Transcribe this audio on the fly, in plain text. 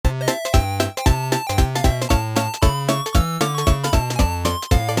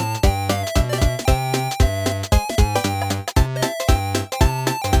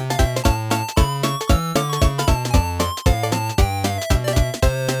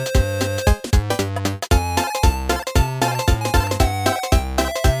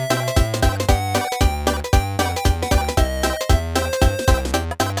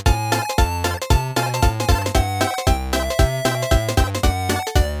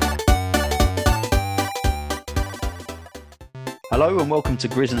Hello and welcome to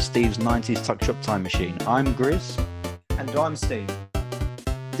Grizz and Steve's 90s Tuck Shop Time Machine. I'm Grizz. And I'm Steve.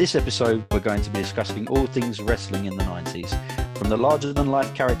 This episode we're going to be discussing all things wrestling in the 90s, from the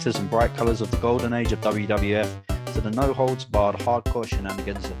larger-than-life characters and bright colours of the golden age of WWF to the no-holds-barred hardcore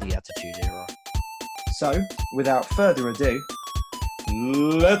shenanigans of the Attitude Era. So, without further ado,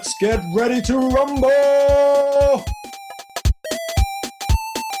 let's get ready to rumble!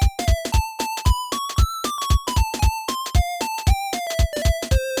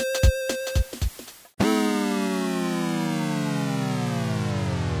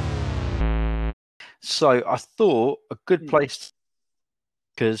 So I thought a good place,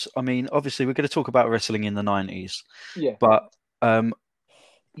 because I mean, obviously we're going to talk about wrestling in the 90s, but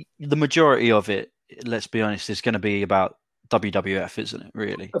the majority of it, let's be honest, is going to be about WWF, isn't it,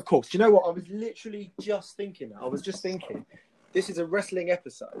 really? Of course. Do you know what? I was literally just thinking that. I was just thinking, this is a wrestling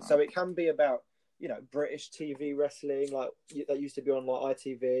episode, so it can be about, you know, British TV wrestling, like that used to be on like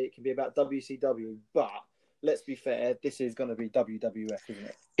ITV. It can be about WCW, but let's be fair, this is going to be WWF, isn't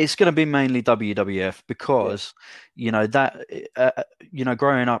it? It's going to be mainly WWF because, you know, that,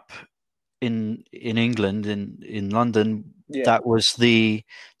 growing up in England, in London, that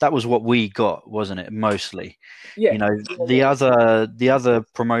was what we got, wasn't it? Mostly, you know, the other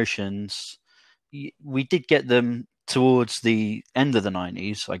promotions, we did get them towards the end of the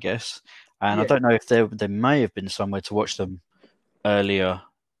 90s, I guess. And I don't know if there may have been somewhere to watch them earlier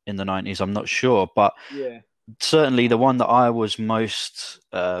in the 90s. I'm not sure, but certainly the one that I was most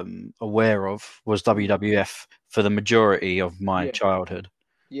aware of was WWF for the majority of my childhood.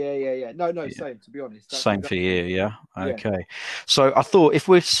 No, same, to be honest. Same for you, yeah? Okay. So I thought if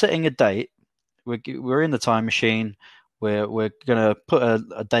we're setting a date, we're in the time machine, we're going to put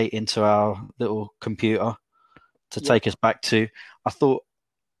a date into our little computer to take us back to, I thought,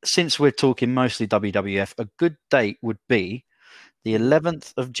 since we're talking mostly WWF, a good date would be the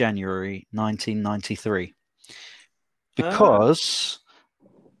 11th of January, 1993. Because,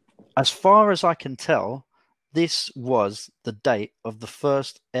 as far as I can tell, this was the date of the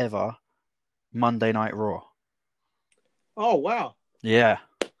first ever Monday Night Raw. Oh, wow. Yeah.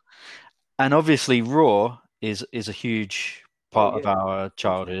 And obviously Raw is a huge part of our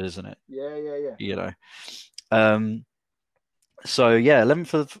childhood, isn't it? Yeah. You know. So,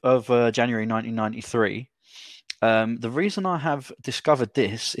 11th of January 1993. The reason I have discovered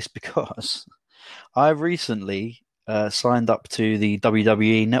this is because I recently signed up to the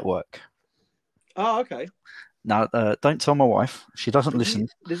WWE Network. Oh, okay. Now, don't tell my wife; she doesn't listen.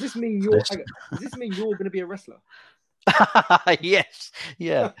 Does this mean you're going to be a wrestler? Yes,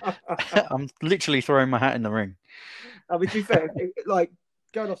 yeah. I'm literally throwing my hat in the ring. I mean, to be fair, like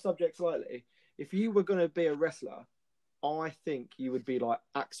going off subject slightly, if you were going to be a wrestler, I think you would be like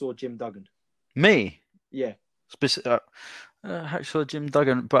Hacksaw Jim Duggan. Me? Yeah. Hacksaw Jim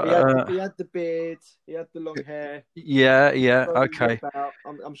Duggan, but he had the beard, he had the long hair. Yeah, okay.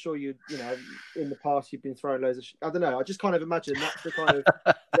 I'm sure you know, in the past you've been throwing loads of. I don't know. I just kind of imagine that's the kind of.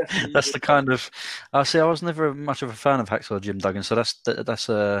 That's the kind of. See, I was never much of a fan of Hacksaw Jim Duggan, so that's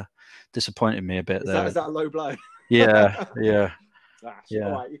disappointed me a bit there. Is that a low blow? Yeah. All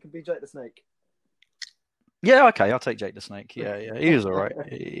right, you can be Jake the Snake. Yeah, okay, I'll take Jake the Snake. Yeah, he was all right.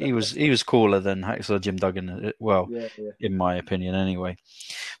 He was cooler than Hacksaw Jim Duggan. Well, in my opinion, anyway.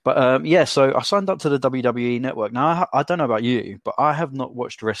 But so I signed up to the WWE Network. Now I don't know about you, but I have not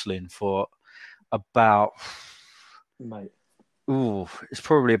watched wrestling for about, it's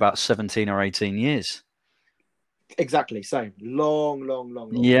probably about 17 or 18 years. Exactly, same. Long.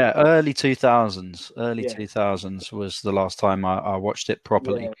 Yeah, early 2000s. Early 2000s was the last time I watched it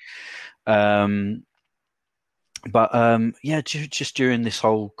properly. But just during this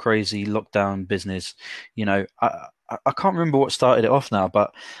whole crazy lockdown business, you know, I can't remember what started it off now,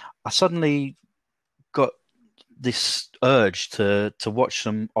 but I suddenly got this urge to watch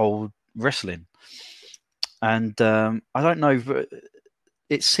some old wrestling, and I don't know, but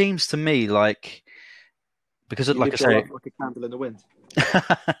it seems to me like, because like I say, like a candle in the wind.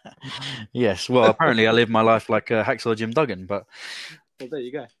 Yes, well, apparently I live my life like a Hacksaw Jim Duggan, but. Well, there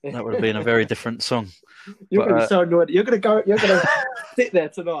you go. That would have been a very different song. You're going to be so annoyed. You're going to sit there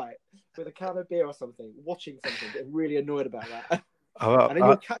tonight with a can of beer or something, watching something, getting really annoyed about that. And then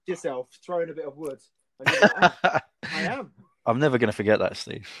you'll catch yourself throwing a bit of wood. And you're like, I am. I'm never going to forget that,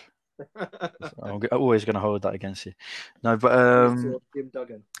 Steve. I'm always going to hold that against you. No, but Jim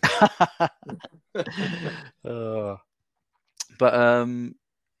Duggan.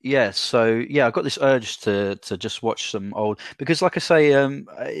 I got this urge to just watch some old, because like I say,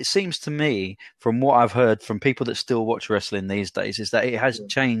 it seems to me from what I've heard from people that still watch wrestling these days is that it has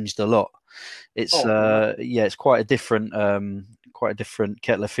changed a lot. It's it's quite a different quite a different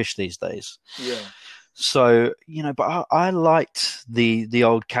kettle of fish these days. Yeah. So, but I liked the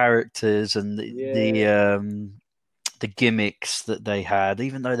old characters and the gimmicks that they had,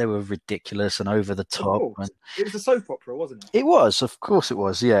 even though they were ridiculous and over the top. And it was a soap opera, wasn't it? It was, of course, it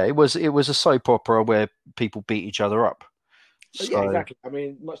was. Yeah, it was a soap opera where people beat each other up. So, yeah, exactly. I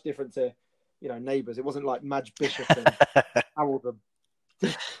mean, much different to Neighbours. It wasn't like Madge Bishop and Harold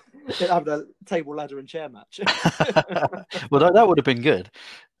having a table, ladder, and chair match. Well, that would have been good.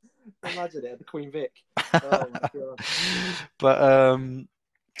 Imagine it, the Queen Vic. Oh my God. But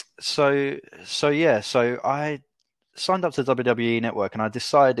so I signed up to WWE Network and I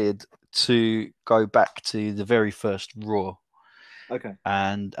decided to go back to the very first Raw. Okay.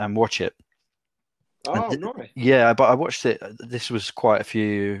 And watch it. Oh, nice. Yeah, but I watched it. This was quite a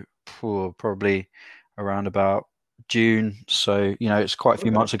few, probably around about June. So, it's quite a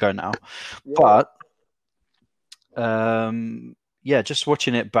few months ago now. Yeah. But, just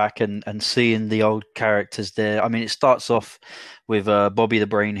watching it back and seeing the old characters there. I mean, it starts off with Bobby the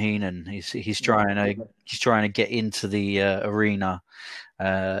Brain Heenan. He's trying to get into the arena.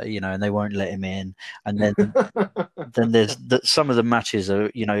 And they won't let him in. And then there's some of the matches are,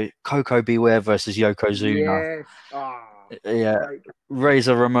 Coco Beware versus Yokozuna. Yeah.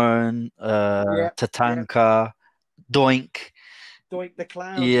 Razor Ramon, Tatanka, Doink the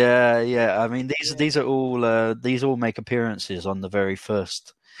Clown. Yeah. I mean, these are all these all make appearances on the very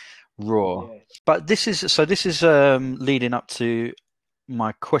first Raw. Yeah. But this is leading up to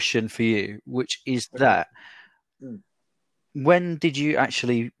my question for you, which is that. When did you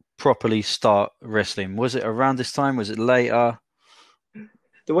actually properly start wrestling? Was it around this time? Was it later?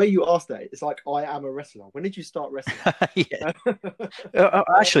 The way you asked that, it's like, I am a wrestler. When did you start wrestling? Yeah.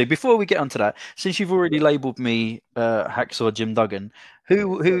 Actually, before we get onto that, since you've already labelled me Hacksaw Jim Duggan,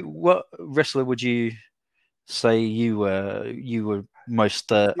 what wrestler would you say you were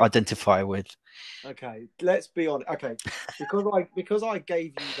most identify with? Okay, let's be honest. Okay, because I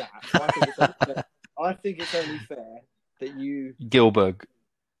gave you that, I think it's only fair that you... Gilbert.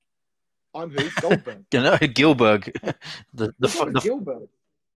 I'm who? Goldberg. Gilbert. Gilbert.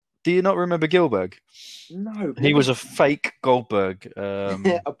 Do you not remember Gilbert? No. He was a fake Goldberg.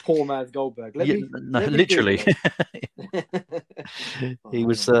 A poor man's Goldberg. Literally. He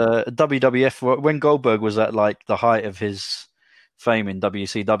was WWF when Goldberg was at like the height of his fame in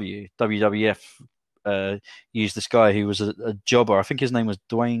WCW. WWF used this guy who was a jobber. I think his name was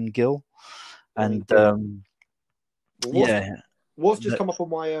Dwayne Gill. And what's just come up on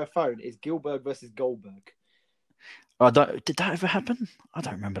my phone is Gilbert versus Goldberg. Did that ever happen? I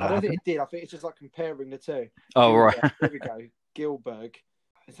don't remember that. I don't think it did. I think it's just like comparing the two. Oh, Gilbert, right. Here we go. Gilbert.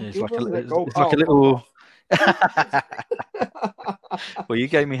 It's like a little. Well, you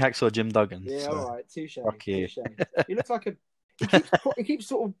gave me Hacksaw Jim Duggan. Yeah, so. all right. Touche. Fuck you. He looks like he keeps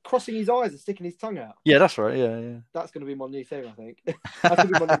sort of crossing his eyes and sticking his tongue out. Yeah, that's right. Yeah. That's going to be my new thing, I think. That's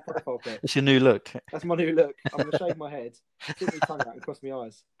going to be my new profile pic. It's your new look. That's my new look. I'm going to shave my head, stick my tongue out, and cross my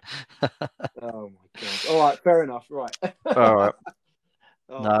eyes. Oh my god! All right, fair enough. Right. All right.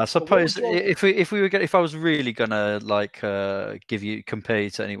 No, I suppose if I was really gonna compare you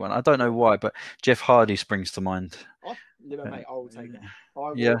to anyone, I don't know why, but Jeff Hardy springs to mind. Mate, I will take that.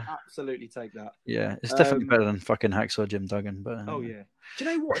 I will absolutely take that. Yeah, it's definitely better than fucking Hacksaw Jim Duggan. But oh yeah, do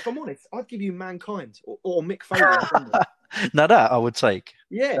you know what? If I'm honest, I'd give you Mankind or Mick Foley. Now that I would take.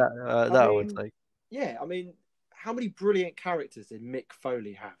 Yeah, I would take. Yeah, I mean, how many brilliant characters did Mick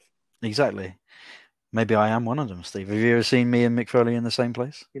Foley have? Exactly. Maybe I am one of them, Steve. Have you ever seen me and Mick Foley in the same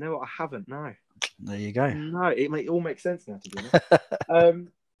place? You know what? I haven't. No. There you go. No, it all makes sense now. To be honest.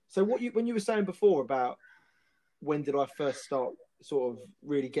 So when you were saying before about when did I first start sort of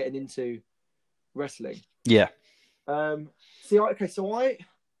really getting into wrestling? Yeah. So I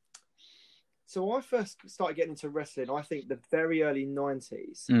first started getting into wrestling, I think the very early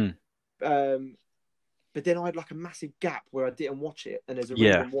 90s. But then I had like a massive gap where I didn't watch it, and there's a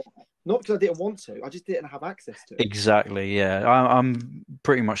reason why. Not because I didn't want to, I just didn't have access to it. Exactly, yeah. I'm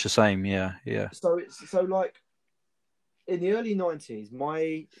pretty much the same, yeah. So like in the early 90s,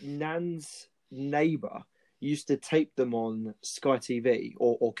 my nan's neighbour used to tape them on Sky TV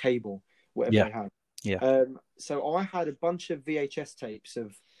or cable, whatever they had. Yeah. So I had a bunch of VHS tapes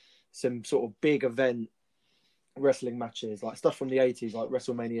of some sort of big event wrestling matches, like stuff from the 80s, like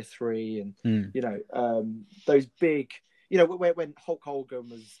WrestleMania 3 and those big, when Hulk Hogan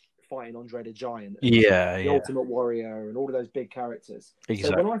was fighting Andre the Giant, and the Ultimate Warrior, and all of those big characters.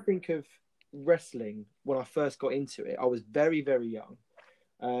 Exactly. So when I think of wrestling, when I first got into it, I was very, very young.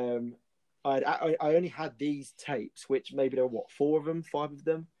 I only had these tapes, which maybe there were 5 of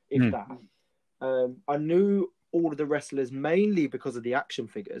them, if that. I knew all of the wrestlers mainly because of the action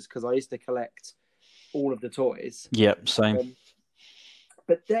figures, because I used to collect all of the toys. Yep, same.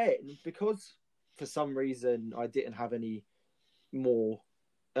 But then, because for some reason I didn't have any more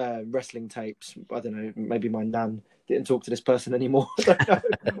wrestling tapes, I don't know, maybe my nan didn't talk to this person anymore. I don't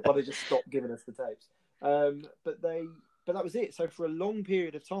know, or they just stopped giving us the tapes. But that was it. So for a long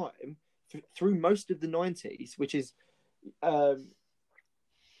period of time, through most of the 90s, which is,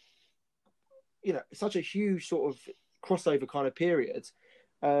 such a huge sort of crossover kind of period,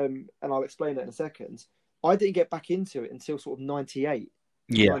 and I'll explain that in a second. I didn't get back into it until sort of 98,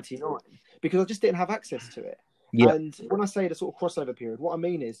 99, because I just didn't have access to it. Yeah. And when I say the sort of crossover period, what I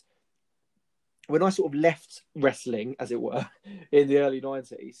mean is when I sort of left wrestling, as it were, in the early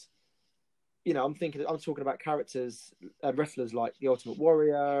 90s, I'm talking about characters, wrestlers like the Ultimate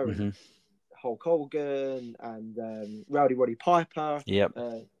Warrior, and Hulk Hogan, and Rowdy Roddy Piper,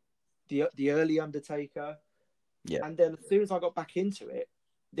 the early Undertaker. Yeah. And then as soon as I got back into it,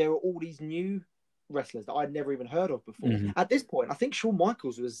 there were all these new wrestlers that I'd never even heard of before. At this point, I think Shawn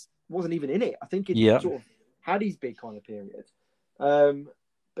Michaels wasn't even in it. I think it sort of had his big kind of period.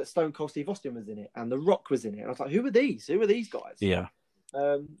 But Stone Cold Steve Austin was in it, and The Rock was in it. And I was like, who are these? Who are these guys? Yeah.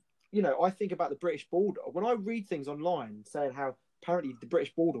 I think about the British Bulldog. When I read things online saying how apparently the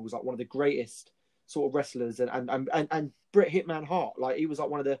British Bulldog was like one of the greatest sort of wrestlers, and Bret Hitman Hart, like he was like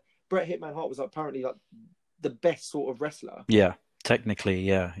Bret Hitman Hart was like apparently like the best sort of wrestler. Yeah. Technically,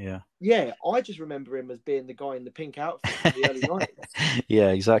 yeah. Yeah, I just remember him as being the guy in the pink outfit in the early 90s. Yeah,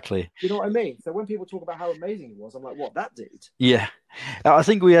 exactly. You know what I mean? So when people talk about how amazing he was, I'm like, what, that dude? Yeah. I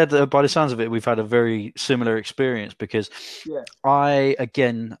think we had, by the sounds of it, we've had a very similar experience because we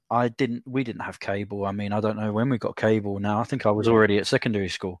didn't have cable. I mean, I don't know when we got cable now. I think I was already at secondary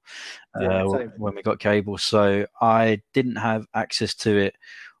school when we got cable. So I didn't have access to it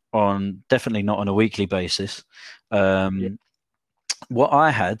definitely not on a weekly basis. What I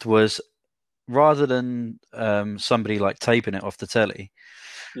had was, rather than somebody like taping it off the telly,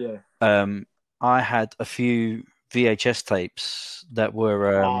 I had a few VHS tapes that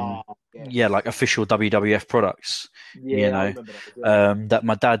were like official WWF products, that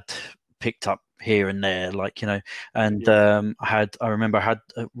my dad picked up here and there, and I remember I had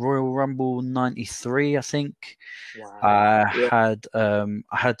Royal Rumble 93, I think. Wow. I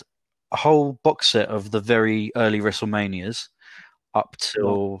had a whole box set of the very early WrestleManias up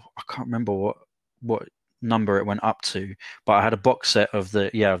till I can't remember what number it went up to, but I had a box set of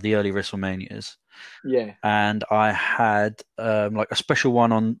the early WrestleManias. Yeah, and I had like a special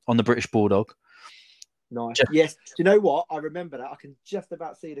one on the British Bulldog. Nice. Yes. Do you know what? I remember that. I can just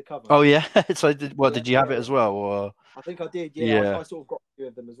about see the cover. Oh yeah. So did you have it as well? Or I think I did. Yeah. I sort of got a few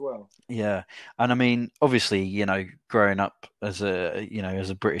of them as well. Yeah, and I mean, obviously, growing up as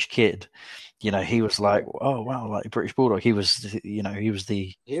a British kid, he was like, oh wow, like British Bulldog. He was, he was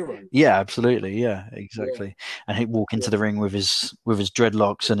the hero. Yeah, absolutely. Yeah, exactly. Yeah. And he'd walk into the ring with his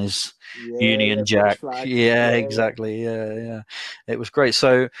dreadlocks and his Union Jack. Yeah, exactly. Yeah. It was great.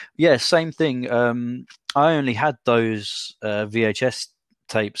 So yeah, same thing. I only had those VHS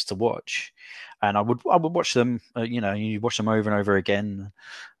tapes to watch, and I would watch them. You watch them over and over again.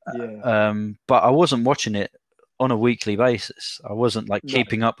 But I wasn't watching it on a weekly basis. I wasn't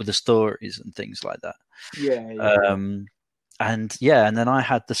keeping up with the stories and things like that. And then I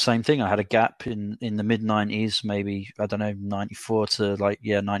had the same thing. I had a gap in the mid 90s, maybe, I don't know, 94 to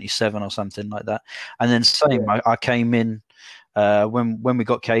 97 or something like that. And then I came in when we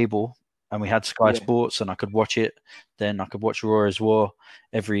got cable and we had Sky Sports, and I could watch it. Then I could watch Raw as War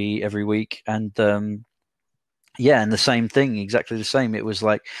every week. And and the same thing, exactly the same. It was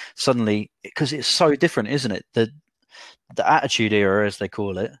like suddenly, because it's so different, isn't it? The Attitude Era, as they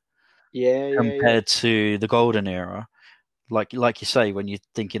call it, compared to the Golden Era. Like you say, when you're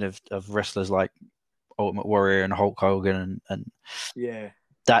thinking of wrestlers like Ultimate Warrior and Hulk Hogan and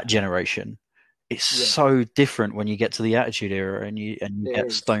that generation, it's so different when you get to the Attitude Era and you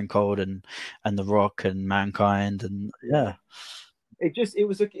get Stone Cold and The Rock and Mankind and It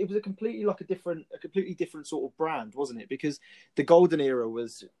was a completely completely different sort of brand, wasn't it? Because the Golden Era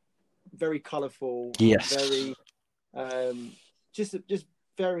was very colourful, very just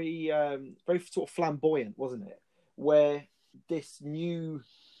very very sort of flamboyant, wasn't it? Where this new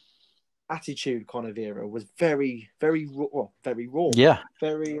Attitude kind of era was very very raw,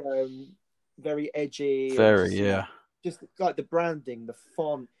 very edgy, just like the branding, the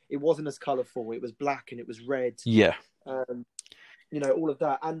font. It wasn't as colourful. It was black and it was red. All of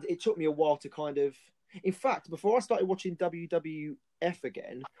that. And it took me a while to kind of... In fact, before I started watching WWF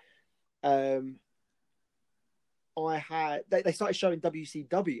again, they started showing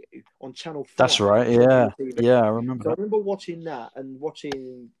WCW on Channel 5. That's right. Yeah, yeah, I remember. So that. I remember watching that and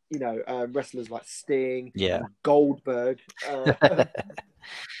watching, wrestlers like Sting, Yeah, Goldberg. But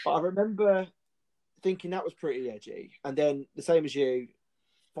I remember thinking that was pretty edgy. And then the same as you,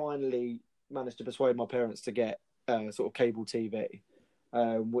 finally managed to persuade my parents to get sort of cable TV.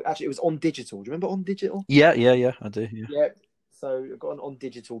 Actually, it was on digital. Do you remember on digital? Yeah, I do. Yeah. So I got an on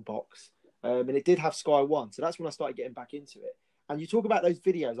digital box, and it did have Sky One. So that's when I started getting back into it. And you talk about those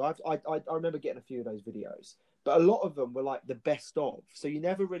videos. I remember getting a few of those videos, but a lot of them were like the best of. So you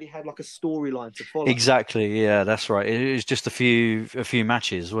never really had like a storyline to follow. Exactly. Yeah, that's right. It was just a few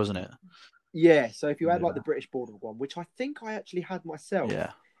matches, wasn't it? Yeah. So if you had like the British Bulldog one, which I think I actually had myself.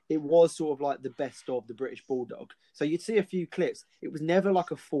 Yeah. It was sort of like the best of the British Bulldog. So you'd see a few clips. It was never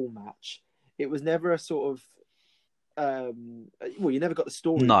like a full match. It was never a sort of you never got the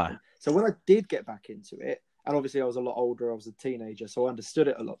story. No. So when I did get back into it, and obviously I was a lot older, I was a teenager, so I understood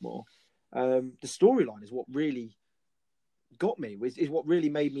it a lot more. The storyline is what really got me. Is what really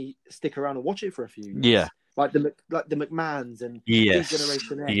made me stick around and watch it for a few years. Yeah. Like the McMahons and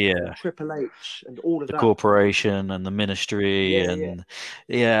Generation X, and Triple H, and all of the that. corporation and the ministry, and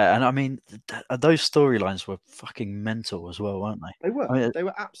I mean those storylines were fucking mental as well, weren't they? They were. I mean, they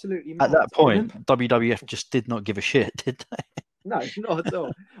were absolutely mad. At that point, WWF just did not give a shit, did they? No, not at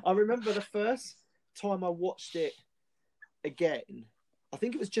all. I remember the first time I watched it again. I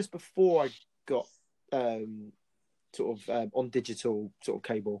think it was just before I got on digital sort of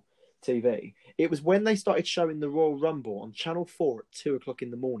cable TV. It was when they started showing the Royal Rumble on Channel 4 at 2:00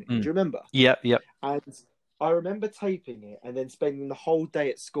 in the morning. Do you remember? Yep. And I remember taping it and then spending the whole day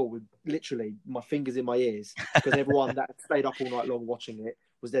at school with literally my fingers in my ears because everyone that stayed up all night long watching it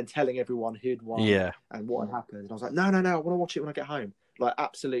was then telling everyone who'd won and what had happened. And I was like, no, I want to watch it when I get home. Like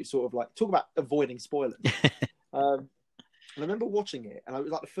absolute sort of like, talk about avoiding spoilers. And I remember watching it and it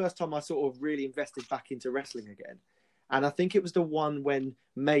was like the first time I sort of really invested back into wrestling again. And I think it was the one when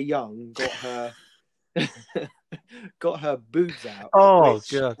Mae Young got her boobs out. Oh,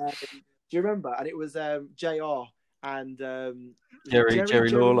 God. Do you remember? And it was JR and Jerry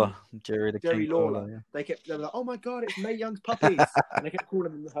Lawler. Jerry Lawler. Yeah. They were like, oh my God, it's Mae Young's puppies. And they kept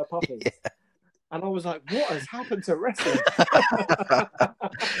calling them her puppies. Yeah. And I was like, what has happened to wrestling?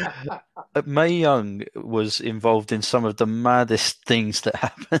 Mae Young was involved in some of the maddest things that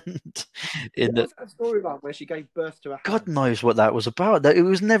happened. What was that storyline where she gave birth to a hand? God knows what that was about. It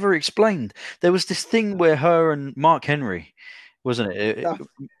was never explained. There was this thing where her and Mark Henry, wasn't it?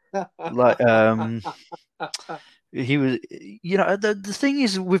 He was, the thing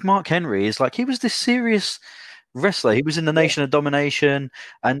is with Mark Henry is like he was this serious wrestler. He was in the Nation of Domination,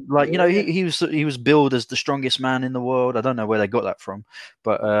 and he was billed as the strongest man in the world. I don't know where they got that from,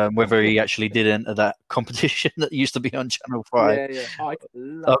 but whether he actually did enter that competition that used to be on Channel 5. Yeah. I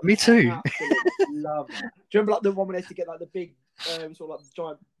love me too. I absolutely love that. Do you remember like the one when they had to get like the big sort of like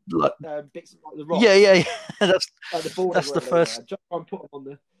giant bits of like the rock? Yeah. That's like the that's the first. Just try and put them on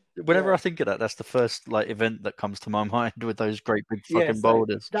the. Whenever I think of that, that's the first like event that comes to my mind with those great big fucking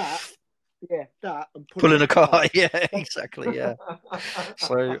boulders. That and pulling a car. Yeah, exactly. Yeah.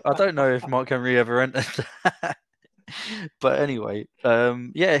 So I don't know if Mark Henry ever entered that. But anyway,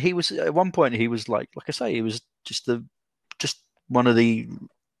 he was at one point. He was like I say, he was just one of the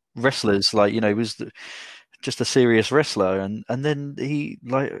wrestlers. He was just a serious wrestler, and then he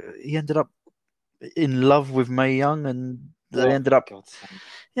ended up in love with Mae Young, and they ended up.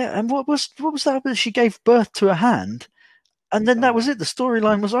 Yeah, and what was that? She gave birth to a hand. And then that was it. The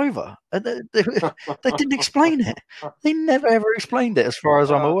storyline was over. And they didn't explain it. They never ever explained it, as far as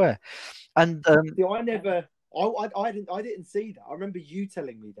I'm aware. And I didn't see that. I remember you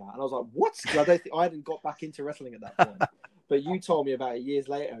telling me that, and I was like, "What?" I hadn't got back into wrestling at that point. But you told me about it years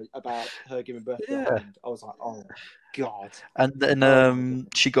later about her giving birth to her hand. I was like, "Oh God!" And then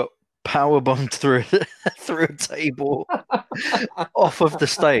she got powerbombed through a table off of the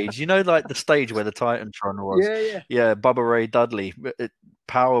stage. Like the stage where the Titantron was. Yeah. Bubba Ray Dudley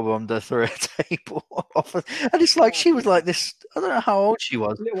powerbombed her through a table off of, and it's like she was like this. I don't know how old she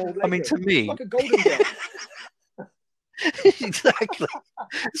was. I mean, to me, like a golden girl. Exactly.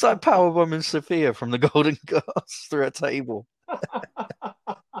 It's like powerbombing Sophia from the Golden Girls through a table.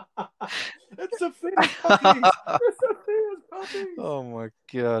 It's Sophia's puppies. Oh my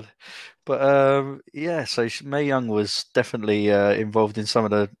God. But so Mae Young was definitely involved in some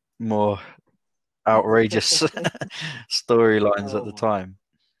of the more outrageous storylines at the time.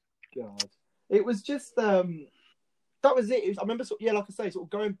 God, it was just that was it. I remember, like I say, sort of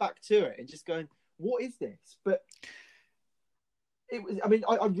going back to it and just going, "What is this?" But it was. I mean,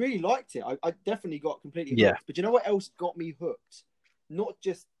 I really liked it. I definitely got completely Yeah. hooked. But you know what else got me hooked? Not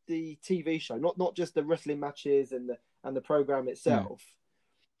just the TV show, not just the wrestling matches and the program itself,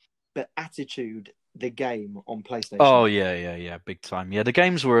 but Attitude, the game on PlayStation. Oh yeah, big time. Yeah, the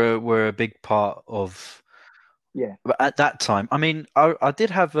games were a big part of. Yeah. At that time, I mean, I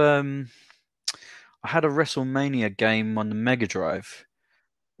did have I had a WrestleMania game on the Mega Drive.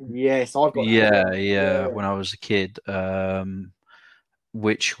 Yes, I've got Yeah, that. yeah, when I was a kid.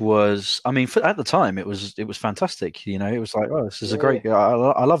 Which was, I mean, at the time, it was fantastic. You know, it was like, oh, this is a great.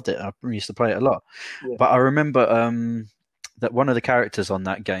 I loved it. I used to play it a lot. Yeah. But I remember that one of the characters on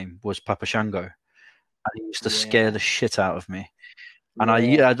that game was Papa Shango, and he used to scare the shit out of me. And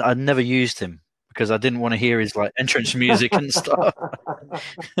I never used him because I didn't want to hear his like entrance music and stuff.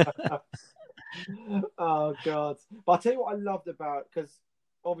 Oh God! But I'll tell you what I loved about, because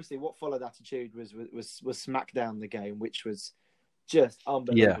obviously what followed Attitude was SmackDown, the game, which was just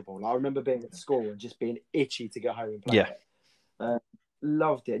unbelievable. Like, I remember being at school and just being itchy to get home and play it.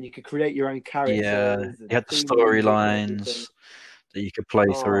 Loved it, and you could create your own characters. Yeah, you had the storylines that you could play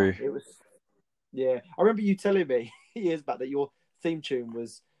through. It was, I remember you telling me years back that your theme tune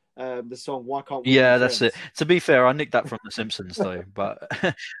was the song "Why Can't We?" Yeah, that's it. To be fair, I nicked that from The Simpsons though, but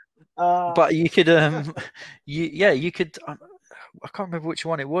but you could you could. I can't remember which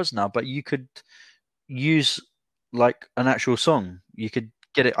one it was now, but you could use like an actual song. You could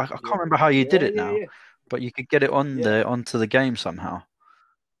get it. I can't remember how you did it now, but you could get it onto the game somehow.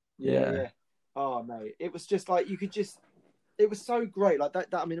 Yeah. Oh mate, it was just like you could just. It was so great, like that.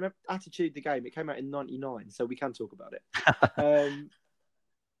 I mean, Attitude, the game. It came out in '99, so we can talk about it.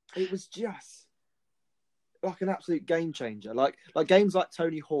 It was just like an absolute game changer. Like games like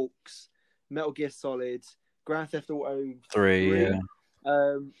Tony Hawk's, Metal Gear Solid, Grand Theft Auto 3,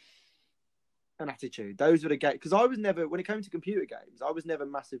 and Attitude. Those were the games. Because I was never, when it came to computer games, I was never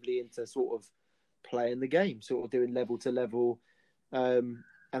massively into sort of playing the game, sort of doing level to level, and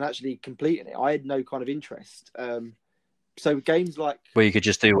actually completing it. I had no kind of interest. So games like where you could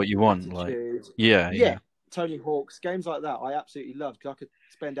just do what you want, Attitude, like yeah, Tony Hawk's, games like that, I absolutely loved because I could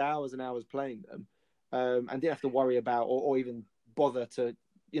spend hours and hours playing them, and didn't have to worry about or even bother to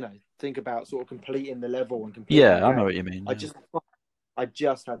think about sort of completing the level and completing. Yeah, I know what you mean. I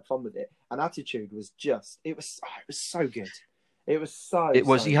just had fun with it, and Attitude was just it was so good. It was so. It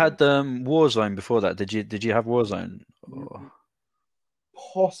was. So you good. had Warzone before that. Did you have Warzone?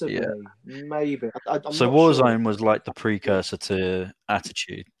 Possibly, maybe. So Warzone was like the precursor to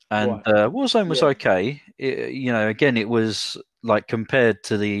Attitude, and Warzone was okay. Again, it was like compared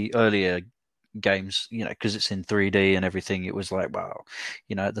to the earlier games, because it's in 3D and everything. It was like, wow,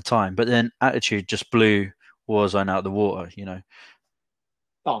 at the time. But then Attitude just blew Warzone out of the water.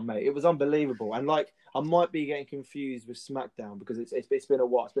 Oh mate, it was unbelievable, and like I might be getting confused with SmackDown because it's been a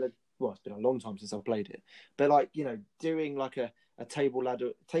while. It's been a long time since I played it. But like doing like a table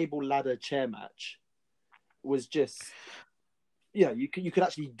ladder chair match was just you could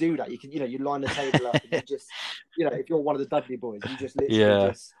actually do that. You can you line the table up and you just if you're one of the Dudley boys, you just literally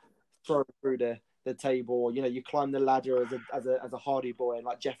just throw it through the table. You climb the ladder as a Hardy boy, and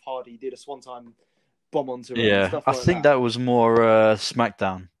like Jeff Hardy did a swanton bomb onto it. Yeah, stuff I like think that was more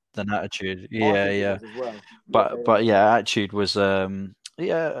SmackDown than Attitude. Yeah. Well. But Attitude was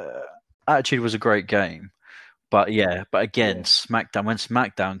Attitude was a great game. But again, SmackDown, when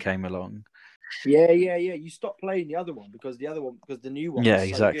SmackDown came along. Yeah. You stopped playing the other one because the new one. Yeah, was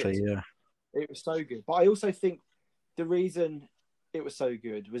exactly. So good. Yeah, it was so good. But I also think the reason it was so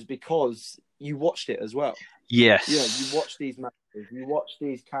good was because you watched it as well. Yes. You watched these matches, you watched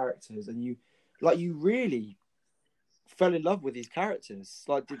these characters, and you really fell in love with these characters,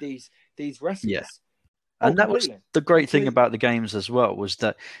 like these wrestlers. Yeah. And that was the great thing about the games as well, was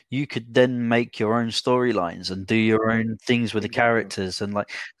that you could then make your own storylines and do your own things with the characters, and like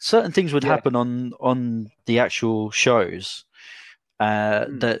certain things would happen on the actual shows.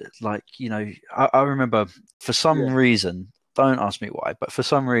 That like I remember for some reason, don't ask me why, but for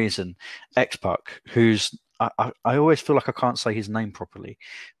some reason, X-Pac, who's I always feel like I can't say his name properly.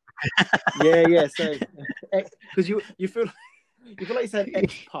 So because you feel. You feel like you said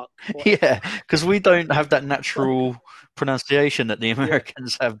X-Pac. Yeah, because we don't have that natural pronunciation that the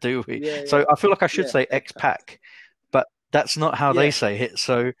Americans have, do we? So I feel like I should say X-Pac, but that's not how they say it.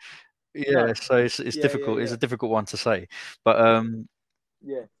 So so it's difficult. It's a difficult one to say. But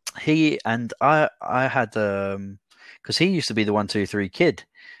he and I had because he used to be the 1-2-3 Kid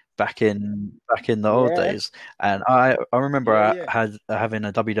back in the old days, and I remember having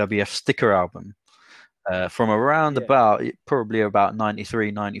a WWF sticker album. From around about probably about 93,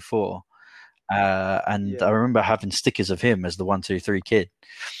 94. And I remember having stickers of him as the 1-2-3 Kid.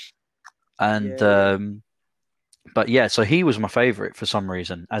 And but yeah, so he was my favorite for some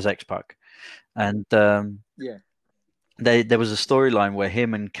reason as X-Pac. And there was a storyline where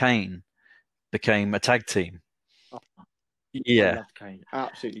him and Kane became a tag team. Yeah, I love Kane.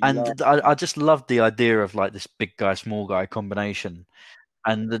 Absolutely. and I just loved the idea of like this big guy, small guy combination.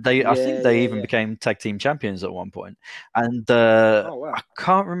 And I think they even became tag team champions at one point. And wow. I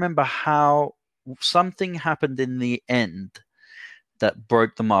can't remember how something happened in the end that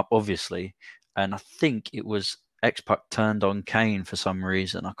broke them up, obviously. And I think it was X-Pac turned on Kane for some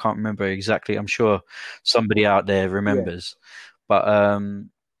reason. I can't remember exactly. I'm sure somebody out there remembers. But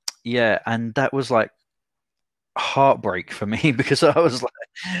yeah, and that was like heartbreak for me because I was like,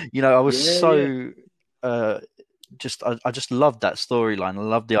 I was so I just loved that storyline. I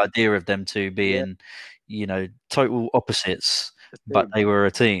loved the idea of them two being, total opposites, but they were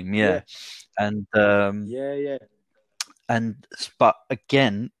a team. And but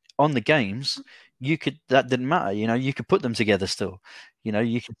again, on the games, that didn't matter. You could put them together still.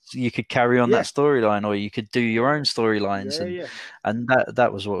 You could carry on that storyline, or you could do your own storylines, and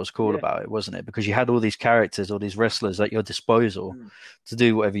that was what was cool about it, wasn't it? Because you had all these characters, all these wrestlers at your disposal to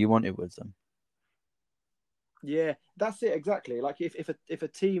do whatever you wanted with them. Yeah, that's it exactly. Like if a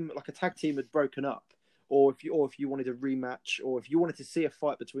team, like a tag team, had broken up, or if you wanted a rematch, or if you wanted to see a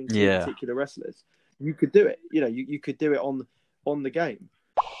fight between two particular wrestlers, you could do it. You could do it on the game.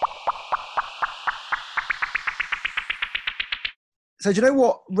 So do you know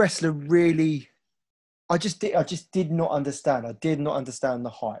what wrestler really? I just did not understand. I did not understand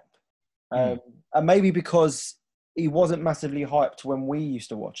the hype, and maybe because he wasn't massively hyped when we used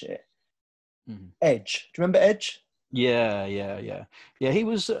to watch it. Edge. Do you remember Edge? Yeah. He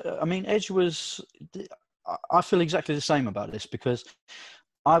was. Edge was. I feel exactly the same about this because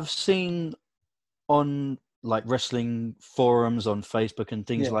I've seen on like wrestling forums on Facebook and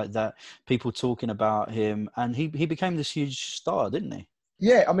things like that, people talking about him, and he became this huge star, didn't he?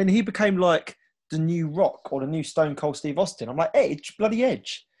 Yeah, he became like the new Rock or the new Stone Cold Steve Austin. I'm like, Edge, bloody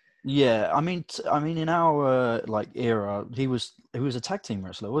Edge. Yeah, in our like era, he was a tag team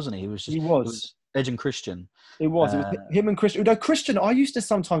wrestler, wasn't he? It was Edge and Christian. It was him and Christian. No, Christian, I used to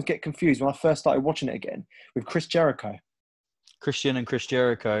sometimes get confused when I first started watching it again with Chris Jericho. Christian and Chris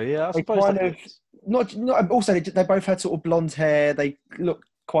Jericho, yeah. I they suppose kind of not. Also, they both had sort of blonde hair. They looked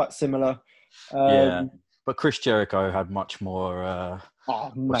quite similar. But Chris Jericho had much more.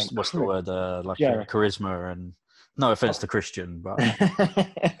 What's the word? Charisma and. No offense to Christian, but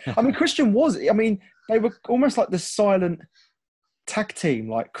Christian was. They were almost like the silent tag team,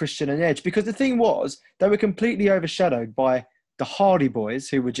 like Christian and Edge, because the thing was they were completely overshadowed by the Hardy Boys,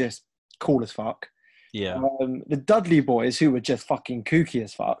 who were just cool as fuck. Yeah. The Dudley Boys, who were just fucking kooky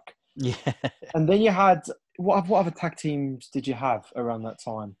as fuck. Yeah. And then you had what other tag teams did you have around that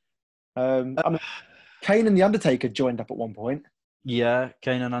time? Kane and the Undertaker joined up at one point. Yeah,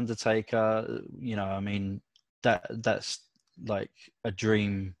 Kane and Undertaker. That's like a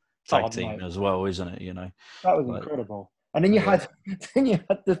dream tag team as well, isn't it? That was incredible. And then you had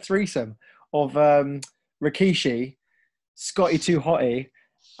the threesome of Rikishi, Scotty 2 Hotty,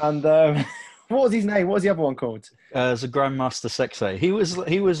 and what was his name? What was the other one called? As a Grandmaster Sexay. He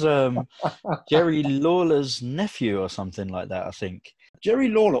was Jerry Lawler's nephew or something like that, I think. Jerry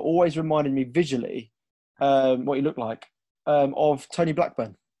Lawler always reminded me visually what he looked like of Tony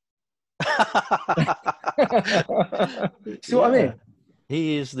Blackburn. See what I mean?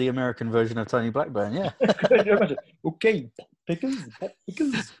 He is the American version of Tony Blackburn, yeah. Okay, pickers.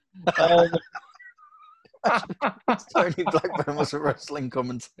 Tony Blackburn was a wrestling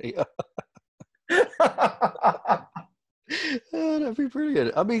commentator. That'd be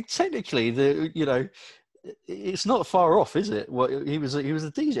brilliant. Technically, it's not far off, is it? He was a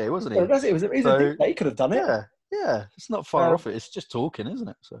DJ, wasn't he? Well, that's it. He was a DJ. He could have done it. Yeah, it's not far off it. It's just talking, isn't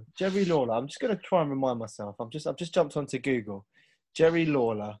it? So Jerry Lawler. I'm just going to try and remind myself. I've just jumped onto Google. Jerry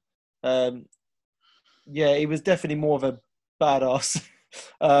Lawler. He was definitely more of a badass.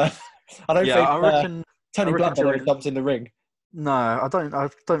 I reckon Tony Blackburn ever jumped in the ring. No, I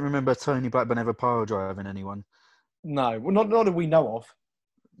don't remember Tony Blackburn ever pile driving anyone. No, well, not that we know of.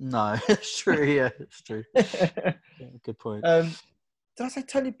 No, it's true. Yeah, it's true. Good point. Did I say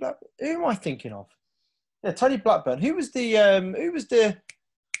Tony Blackburn? Who am I thinking of? Yeah, Tony Blackburn. Who was the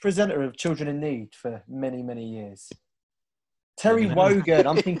presenter of Children in Need for many, many years? Terry Wogan.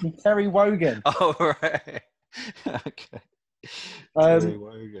 I'm thinking Terry Wogan. Oh, right. Okay. Terry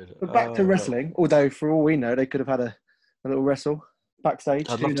Wogan. But back to wrestling, although for all we know, they could have had a little wrestle. backstage.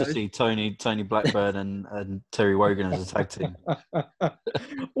 I'd love to see Tony Blackburn and Terry Wogan as a tag team.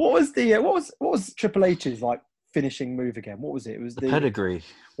 What was Triple H's like finishing move again? What was it? It was the pedigree.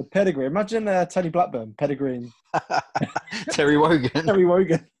 The pedigree. Imagine Tony Blackburn pedigreeing Terry Wogan. Terry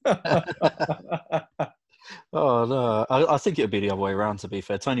Wogan. Oh no, I think it would be the other way around. To be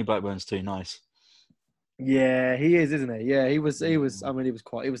fair, Tony Blackburn's too nice. Yeah, he is, isn't he? Yeah, he was. I mean, he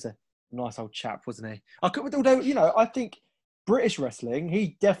was a nice old chap, wasn't he? Although I think British wrestling,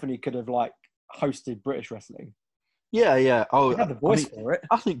 he definitely could have like hosted British wrestling. Yeah. Oh, he had the voice for it.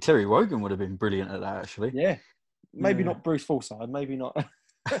 I think Terry Wogan would have been brilliant at that, actually. Yeah, maybe not Bruce Forsyth. Maybe not.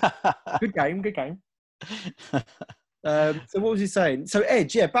 Good game. So what was he saying? So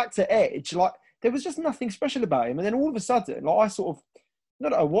Edge, back to Edge. Like there was just nothing special about him, and then all of a sudden, like I sort of,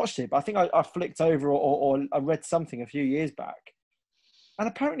 not that I watched it, but I think I flicked over or I read something a few years back, and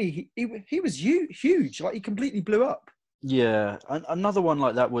apparently he was huge. Like he completely blew up. Yeah, another one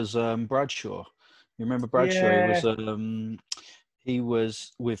like that was Bradshaw. You remember Bradshaw? Yeah. He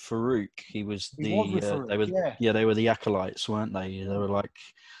was with Farouk. He was Farouk, they were the acolytes, weren't they? They were like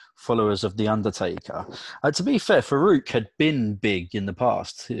followers of the Undertaker. To be fair, Farouk had been big in the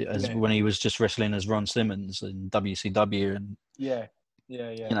past, when he was just wrestling as Ron Simmons in WCW, and yeah.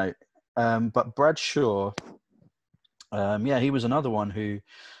 You know, but Bradshaw, he was another one who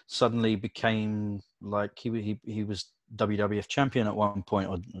suddenly became like he was WWF champion at one point,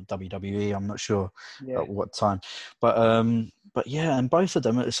 or WWE. I'm not sure at what time, but yeah, and both of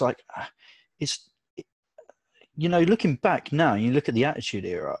them, it's like looking back now, you look at the Attitude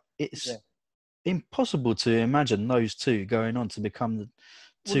Era, it's impossible to imagine those two going on to become the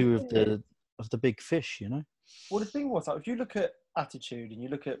two of the big fish. You know. Well, the thing was, like, if you look at Attitude and you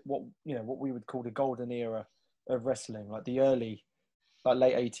look at what we would call the golden era of wrestling, like the early, like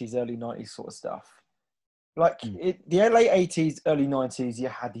late 80s, early 90s sort of stuff. Like the late 80s, early 90s, you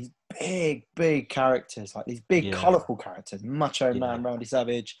had these big characters, like these big colourful characters: Macho Man, Randy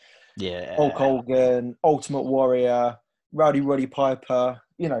Savage, Hulk Hogan, Ultimate Warrior, Rowdy Roddy Piper.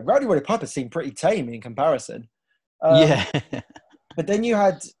 You know, Rowdy Roddy Piper seemed pretty tame in comparison. But then you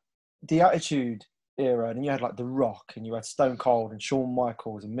had the Attitude Era, and you had like The Rock, and you had Stone Cold, and Shawn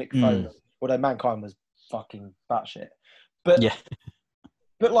Michaels, and Mick Foley. Although Mankind was fucking batshit, but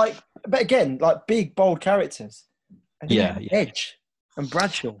again, like big bold characters. And Edge and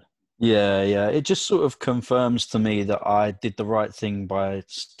Bradshaw. Yeah. It just sort of confirms to me that I did the right thing by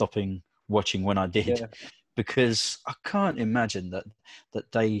stopping watching when I did, because I can't imagine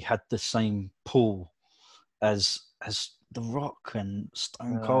that they had the same pull as The Rock and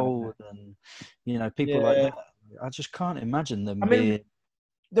Stone Cold and people like that. I just can't imagine them being.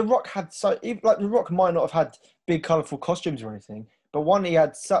 The Rock had The Rock might not have had big colourful costumes or anything, but he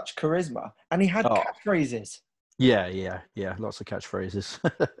had such charisma, and he had catchphrases. Yeah, lots of catchphrases.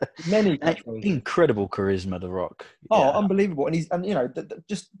 Many catchphrases. Incredible charisma, The Rock. Unbelievable, and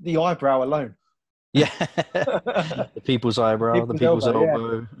just the eyebrow alone. Yeah, the people's eyebrow, the people's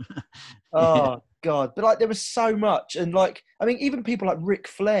elbow. Oh God! But like, there was so much, and like, I mean, even people like Ric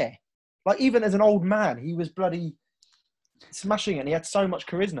Flair, like even as an old man, he was bloody smashing it. And he had so much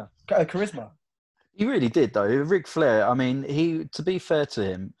charisma. He really did, though. Ric Flair. I mean, to be fair to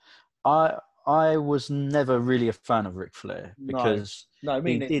him, I was never really a fan of Ric Flair because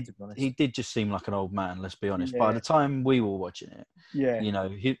he did just seem like an old man. Let's be honest. By the time we were watching it,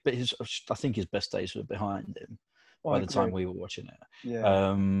 I think his best days were behind him. By the time we were watching it,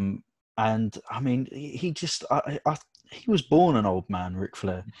 and I mean, he was born an old man, Ric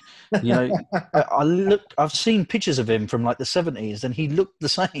Flair. I've seen pictures of him from like the 70s, and he looked the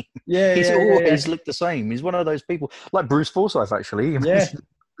same. He's always looked the same. He's one of those people, like Bruce Forsyth, actually. Bruce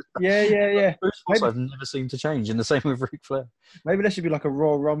Forsyth never seemed to change, and the same with Ric Flair. Maybe there should be like a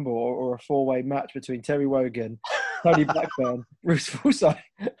Royal Rumble or a 4-way match between Terry Wogan, Tony Blackburn, Bruce Forsyth,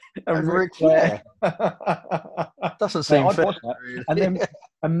 and Ric Flair. Doesn't seem fair.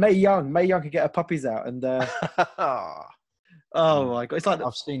 And Mae Young could get her puppies out and. Oh my God! It's like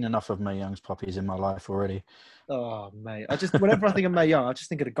I've seen enough of Mae Young's puppies in my life already. Oh mate, whenever I think of Mae Young, I just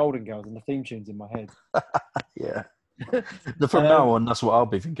think of the Golden Girls and the theme tunes in my head. Yeah. From now on, that's what I'll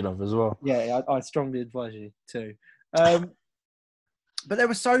be thinking of as well. Yeah, I strongly advise you too. But there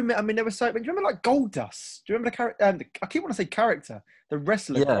were so many. I mean, there were so. Do you remember like Goldust? Do you remember the character? I keep wanting to say character. The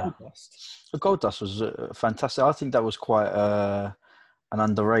wrestler Goldust. The Goldust was fantastic. I think that was quite an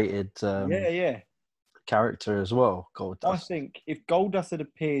underrated. Character as well. Goldust. I think if Goldust had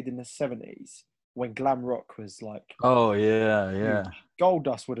appeared in the 70s when glam rock was like. Oh yeah.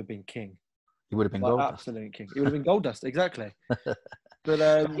 Goldust would have been king. He would have been Goldust. Absolute king. He would have been Goldust, exactly.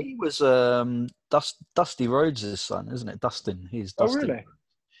 But He was Dusty Rhodes' son, isn't it? Dustin. He's oh, Dustin. really?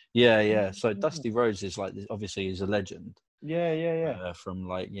 Yeah. So Dusty Rhodes is like, obviously, he's a legend. Yeah. From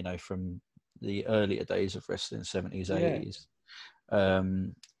from the earlier days of wrestling, 70s, Yeah.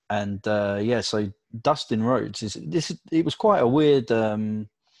 80s. So Dustin Rhodes it was quite a weird,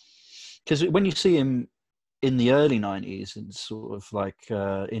 because when you see him in the early 90s, and sort of like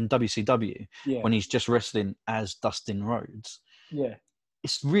in WCW, when he's just wrestling as Dustin Rhodes,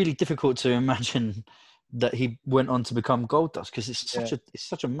 it's really difficult to imagine that he went on to become Goldust, because it's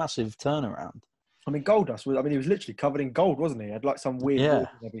such a massive turnaround. I mean, Goldust was. I mean, he was literally covered in gold, wasn't he? He had like some weird wig and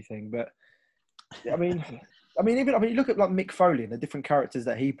everything. But I mean, you look at like Mick Foley and the different characters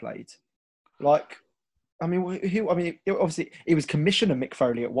that he played. Like, obviously, he was Commissioner Mick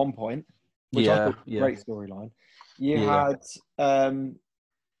Foley at one point, which I thought was a great storyline. You had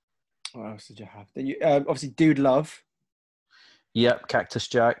what else did you have? Obviously, Dude Love. Yep, Cactus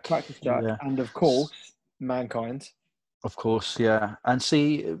Jack. And of course, Mankind. Of course, yeah. And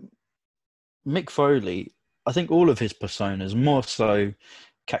see, Mick Foley, I think all of his personas, more so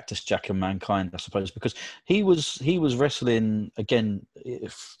Cactus Jack and Mankind, I suppose, because he was wrestling again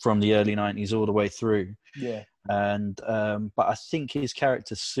from the early 90s all the way through. Yeah. And but I think his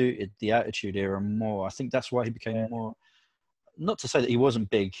character suited the Attitude Era more. I think that's why he became more. Not to say that he wasn't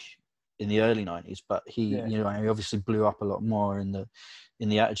big in the early 90s, but he he obviously blew up a lot more in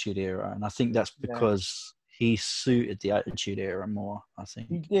the Attitude Era, and I think that's because he suited the Attitude Era more. I think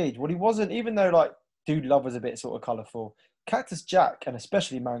he did. Well, he wasn't, even though like Dude Love was a bit sort of colourful. Cactus Jack and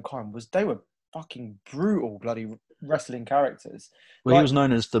especially Mankind they were fucking brutal bloody wrestling characters. Well, he was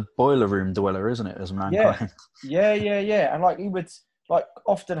known as the Boiler Room Dweller, isn't it, as Mankind? Yeah. And like he would like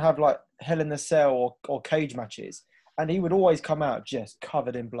often have like Hell in a Cell or cage matches, and he would always come out just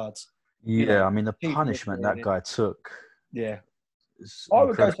covered in blood. Yeah, I mean the punishment that guy took. Yeah. I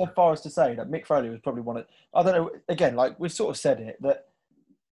would go so far as to say that Mick Foley was probably one of, I don't know, again, like we've sort of said it, that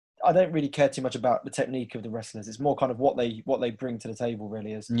I don't really care too much about the technique of the wrestlers. It's more kind of what they bring to the table,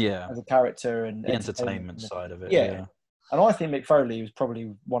 really, as a character and the entertainment side of it. Yeah. And I think Mick Foley was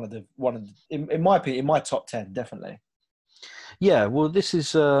probably one of the in my opinion, in my top 10, definitely. Yeah, well, this is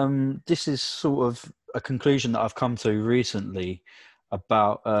sort of a conclusion that I've come to recently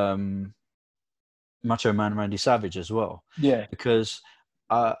about Macho Man Randy Savage as well. Yeah. Because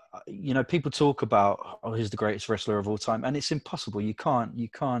people talk about, oh, he's the greatest wrestler of all time, and it's impossible. You can't no, you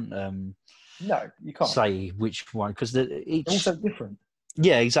can't say which one, because each they're also different.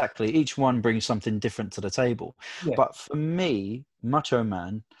 Yeah, exactly. Each one brings something different to the table. Yeah. But for me, Macho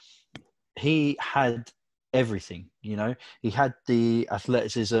Man, he had everything. He had the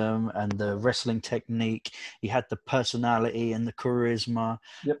athleticism and the wrestling technique. He had the personality and the charisma.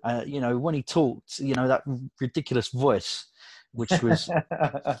 Yep. When he talked, that ridiculous voice, which was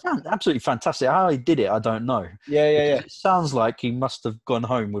absolutely fantastic. How he did it, I don't know. Yeah. It sounds like he must have gone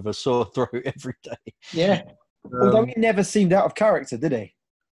home with a sore throat every day. Yeah. Although he never seemed out of character, did he?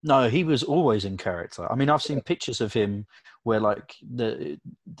 No, he was always in character. I mean, I've seen pictures of him where like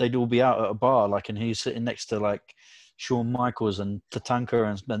they'd all be out at a bar, like, and he's sitting next to like Shawn Michaels and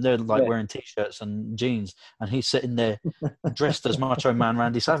Tatanka, and they're like wearing t-shirts and jeans, and he's sitting there dressed as Macho Man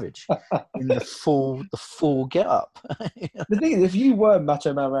Randy Savage in the full get up. The thing is, if you were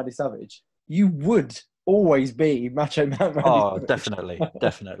Macho Man Randy Savage, you would always be Macho Man Randy Savage. Definitely.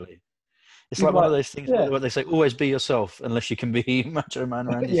 It's like one of those things where they say, always be yourself unless you can be Macho Man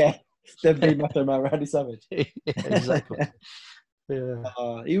Randy Savage. Then be Macho Man Randy Savage. Exactly. Yeah.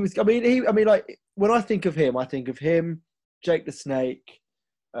 Like when I think of him, Jake the Snake,